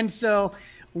that. And so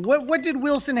what did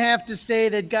Willson have to say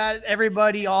that got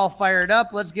everybody all fired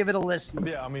up? Let's give it a listen.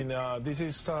 Yeah, I mean,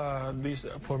 this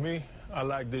for me, I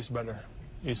like this better.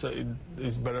 It's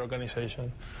better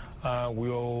organization. We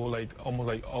all almost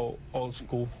like old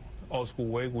school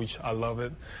way, which I love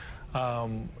it.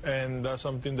 And that's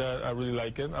something that I really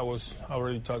like it. I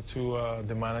already talked to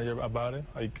the manager about it,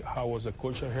 like how was the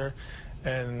culture here,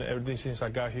 and everything since I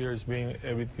got here is being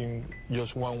everything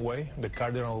just one way, the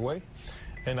Cardinal way,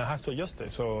 and I have to adjust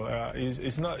it. So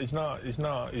it's not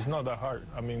that hard.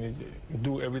 I mean,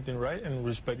 do everything right and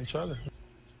respect each other.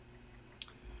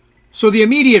 So the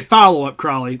immediate follow-up,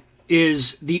 Crawley,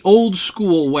 is the old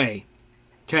school way.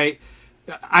 Okay,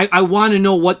 I want to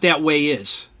know what that way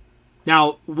is.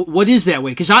 Now, what is that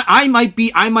way? Because I might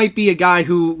be a guy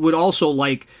who would also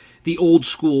like the old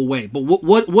school way. But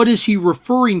what is he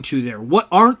referring to there? What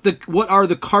are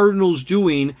the Cardinals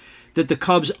doing that the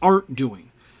Cubs aren't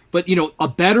doing? But a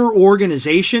better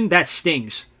organization, that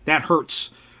stings. That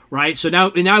hurts. Right? So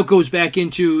now it goes back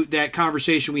into that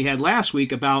conversation we had last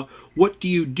week about what do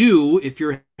you do if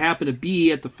you happen to be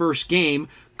at the first game,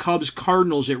 Cubs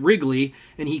Cardinals at Wrigley,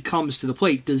 and he comes to the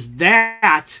plate. Does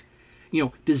that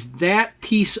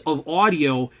piece of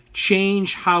audio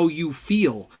change how you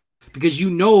feel? Because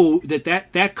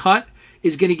that cut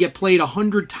is going to get played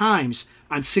 100 times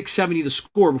on 670 The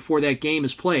Score before that game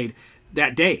is played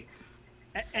that day.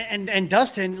 And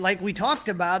Dustin, like we talked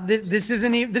about, this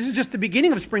is just the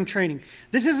beginning of spring training.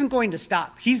 This isn't going to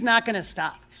stop. He's not going to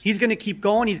stop. He's going to keep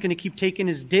going. He's going to keep taking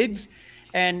his digs,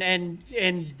 and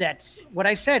that's what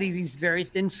I said. He's a very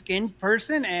thin-skinned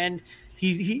person, and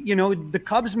the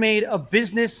Cubs made a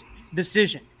business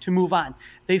decision to move on.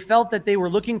 They felt that they were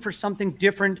looking for something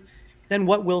different than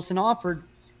what Willson offered,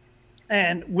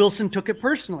 and Willson took it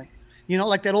personally.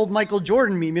 Like that old Michael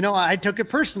Jordan meme. I took it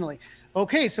personally.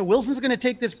 Okay, so Wilson's going to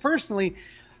take this personally.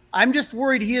 I'm just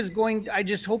worried I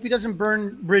just hope he doesn't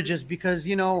burn bridges because,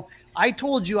 I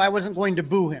told you I wasn't going to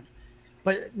boo him.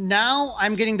 But now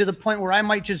I'm getting to the point where I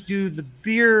might just do the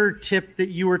beer tip that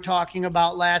you were talking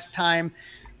about last time.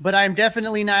 But I'm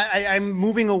definitely not. I'm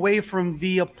moving away from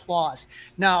the applause.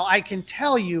 Now, I can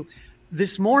tell you,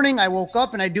 this morning I woke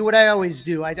up and I do what I always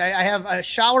do. I have a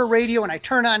shower radio and I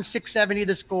turn on 670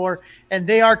 The Score, and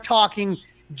they are talking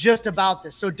just about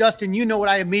this. So, Dustin, what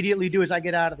I immediately do as I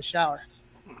get out of the shower.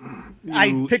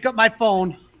 I pick up my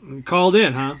phone. Called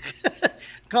in, huh?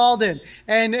 Called in.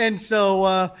 And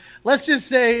so let's just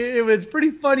say it was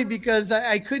pretty funny because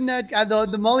I could not,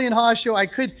 the Mully and Haw show,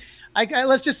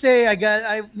 let's just say I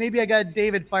got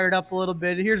David fired up a little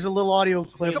bit. Here's a little audio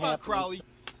clip. Come on, Crawley.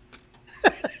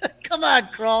 Come on,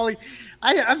 Crawley.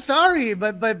 I'm sorry,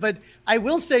 but I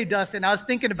will say, Dustin, I was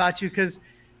thinking about you because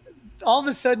all of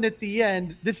a sudden at the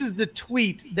end, this is the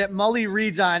tweet that Mully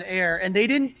reads on air. And they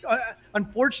didn't,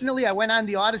 unfortunately, I went on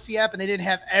the Odyssey app and they didn't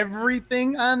have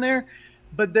everything on there.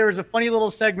 But there was a funny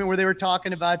little segment where they were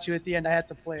talking about you at the end. I had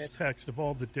to play it. Text of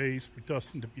all the days for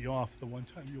Dustin to be off, the one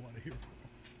time you want to hear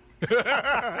from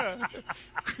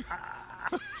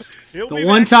him. The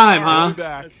one time, huh?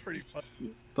 That's pretty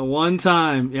funny. The one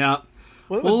time, yeah.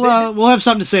 We'll have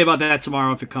something to say about that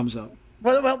tomorrow if it comes up.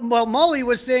 Well, Mully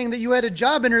was saying that you had a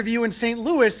job interview in St.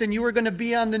 Louis and you were going to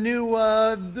be on the new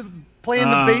playing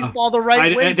the baseball the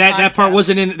right way. That part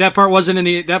wasn't in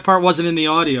the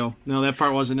audio. No, that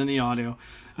part wasn't in the audio.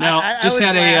 No,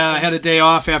 I had a day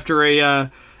off after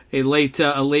a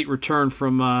late return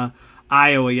from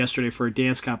Iowa yesterday for a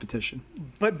dance competition.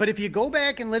 But if you go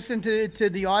back and listen to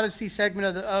the Odyssey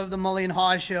segment of the Mully and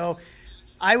Haw show,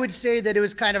 I would say that it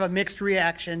was kind of a mixed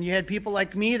reaction. You had people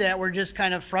like me that were just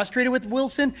kind of frustrated with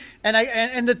Willson.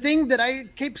 And the thing that I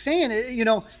keep saying,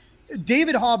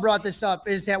 David Haw brought this up,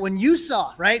 is that when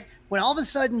all of a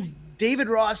sudden David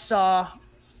Ross saw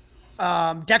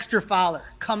Dexter Fowler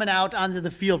coming out onto the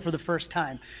field for the first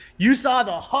time, you saw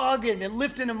the hug and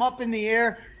lifting him up in the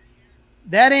air.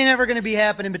 That ain't ever going to be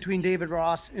happening between David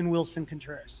Ross and Willson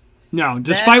Contreras. No,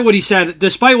 despite what he said on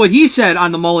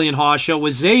the Mully and Haw show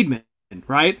with Zaidman.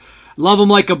 Right? Love him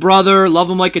like a brother, love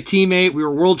him like a teammate. We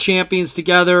were world champions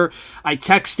together. I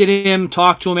texted him,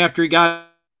 talked to him after he got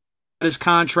his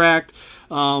contract,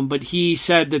 but he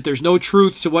said that there's no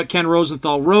truth to what Ken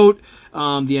Rosenthal wrote.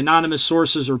 The anonymous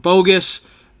sources are bogus,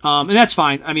 and that's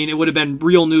fine. I mean, it would have been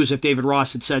real news if David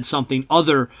Ross had said something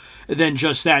other than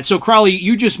just that. So, Crowley,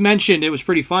 you just mentioned, it was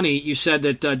pretty funny, you said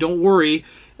that don't worry,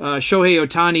 Shohei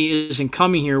Ohtani isn't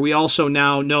coming here. We also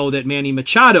now know that Manny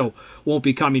Machado won't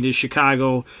be coming to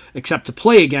Chicago except to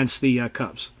play against the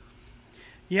Cubs.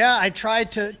 Yeah, I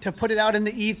tried to put it out in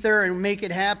the ether and make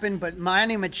it happen, but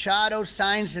Manny Machado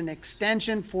signs an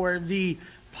extension for the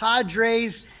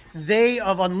Padres. They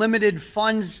of unlimited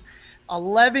funds,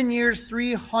 11 years,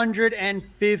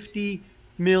 $350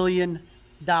 million.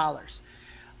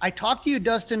 I talked to you,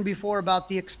 Dustin, before about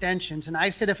the extensions, and I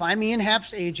said if I'm Ian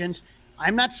Happ's agent,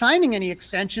 I'm not signing any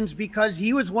extensions because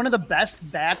he was one of the best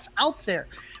bats out there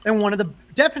and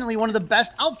definitely one of the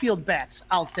best outfield bats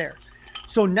out there.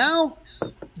 So now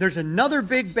there's another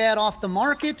big bat off the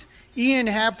market. Ian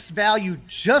Happ's value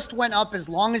just went up as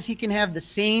long as he can have the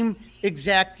same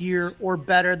exact year or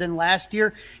better than last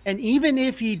year. And even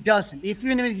if he doesn't,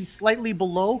 even if he's slightly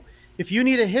below, if you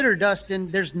need a hitter,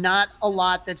 Dustin, there's not a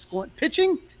lot that's going.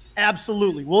 Pitching,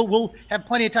 absolutely. We'll have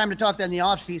plenty of time to talk that in the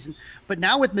offseason. But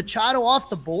now with Machado off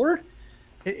the board,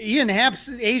 Ian Happ's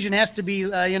agent has to be,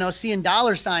 seeing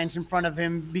dollar signs in front of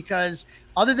him because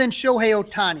other than Shohei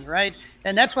Ohtani, right?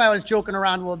 And that's why I was joking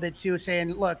around a little bit too,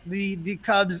 saying, look, the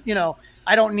Cubs,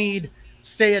 I don't need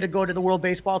Seiya to go to the World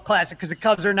Baseball Classic because the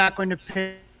Cubs are not going to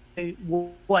pay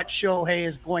what Shohei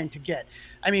is going to get.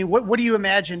 I mean, what do you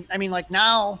imagine? I mean, like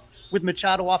now with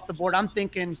Machado off the board, I'm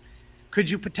thinking, could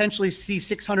you potentially see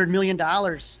 $600 million?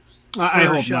 I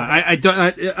hope not. I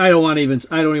don't want to even.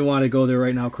 I don't even want to go there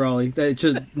right now, Crawley. It's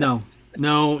just no.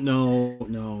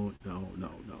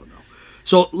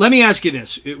 So let me ask you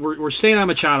this: we're staying on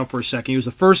Machado for a second. He was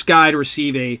the first guy to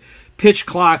receive a pitch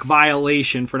clock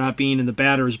violation for not being in the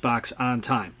batter's box on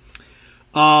time.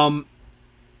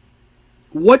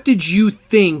 What did you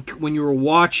think when you were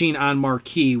watching on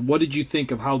Marquee? What did you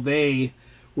think of how they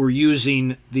were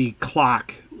using the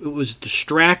clock? It was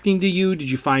distracting to you.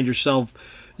 Did you find yourself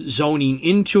zoning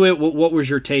into it? What was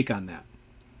your take on that?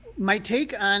 My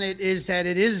take on it is that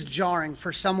it is jarring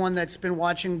for someone that's been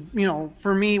watching,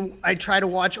 for me, I try to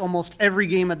watch almost every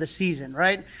game of the season,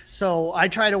 right? So I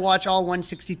try to watch all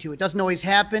 162. It doesn't always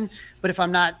happen, but if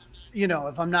I'm not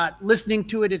listening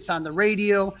to it, it's on the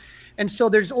radio. And so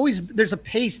there's a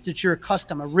pace that you're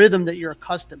accustomed, a rhythm that you're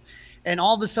accustomed. And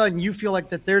all of a sudden you feel like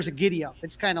that there's a giddy up.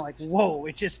 It's kind of like, whoa,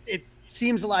 it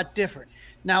seems a lot different.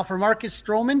 Now for Marcus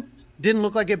Stroman, didn't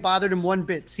look like it bothered him one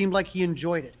bit. Seemed like he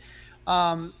enjoyed it.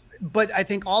 But I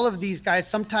think all of these guys,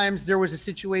 sometimes there was a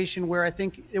situation where I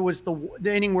think it was the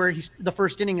inning where the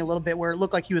first inning a little bit, where it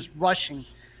looked like he was rushing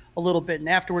a little bit. And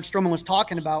afterwards, Stroman was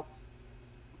talking about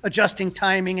adjusting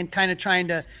timing and kind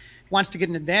of wants to get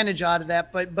an advantage out of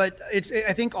that. But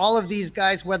I think all of these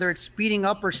guys, whether it's speeding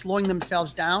up or slowing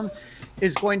themselves down,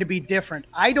 is going to be different.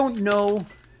 I don't know.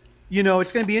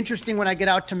 It's going to be interesting when I get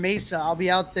out to Mesa. I'll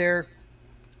be out there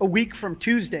a week from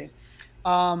Tuesday.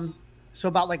 So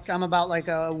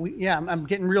I'm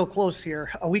getting real close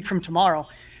here, a week from tomorrow.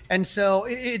 And so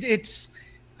it's,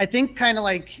 I think kind of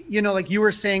like you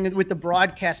were saying with the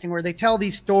broadcasting where they tell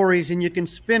these stories and you can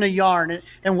spin a yarn.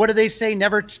 And what do they say?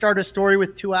 Never start a story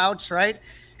with 2 outs, right?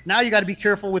 Now you got to be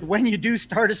careful with when you do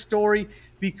start a story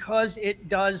because it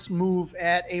does move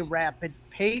at a rapid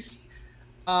pace.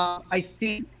 I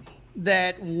think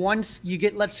that once you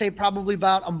get, let's say, probably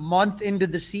about a month into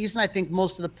the season, I think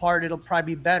most of the part it'll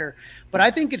probably be better. But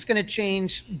I think it's going to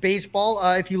change baseball.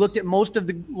 If you looked at most of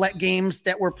the games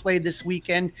that were played this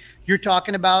weekend, you're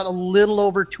talking about a little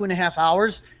over 2.5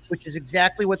 hours, which is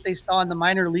exactly what they saw in the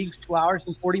minor leagues, 2 hours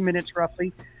and 40 minutes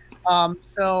roughly.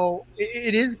 So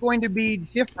it is going to be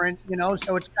different,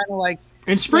 so it's kind of like.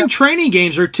 And spring training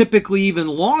games are typically even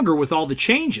longer with all the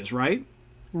changes, right?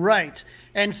 Right.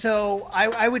 And so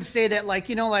I would say that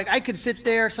I could sit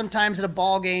there sometimes at a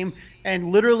ball game and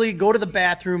literally go to the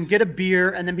bathroom, get a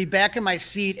beer, and then be back in my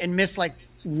seat and miss like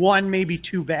 1, maybe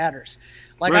 2 batters.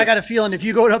 Right. I got a feeling if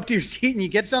you go up to your seat and you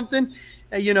get something,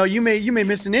 you may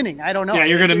miss an inning. I don't know. Yeah,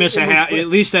 you're going to miss at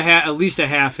least a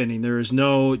half inning. There is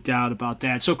no doubt about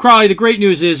that. So Crawley, the great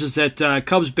news is that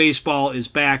Cubs baseball is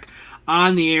back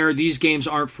on the air. These games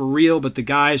aren't for real, but the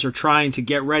guys are trying to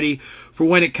get ready for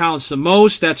when it counts the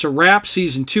most. That's a wrap.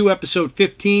 Season 2, Episode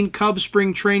 15, Cubs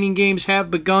spring training games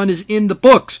have begun, is in the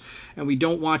books. And we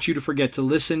don't want you to forget to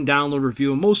listen, download,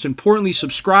 review, and most importantly,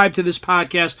 subscribe to this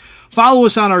podcast. Follow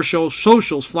us on our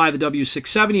socials, Fly the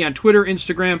W670 on Twitter,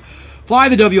 Instagram, Fly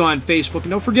the W on Facebook.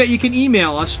 And don't forget, you can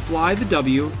email us,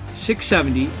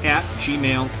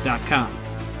 flythew670@gmail.com.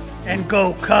 And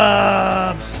go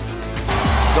Cubs!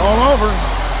 It's all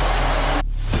over.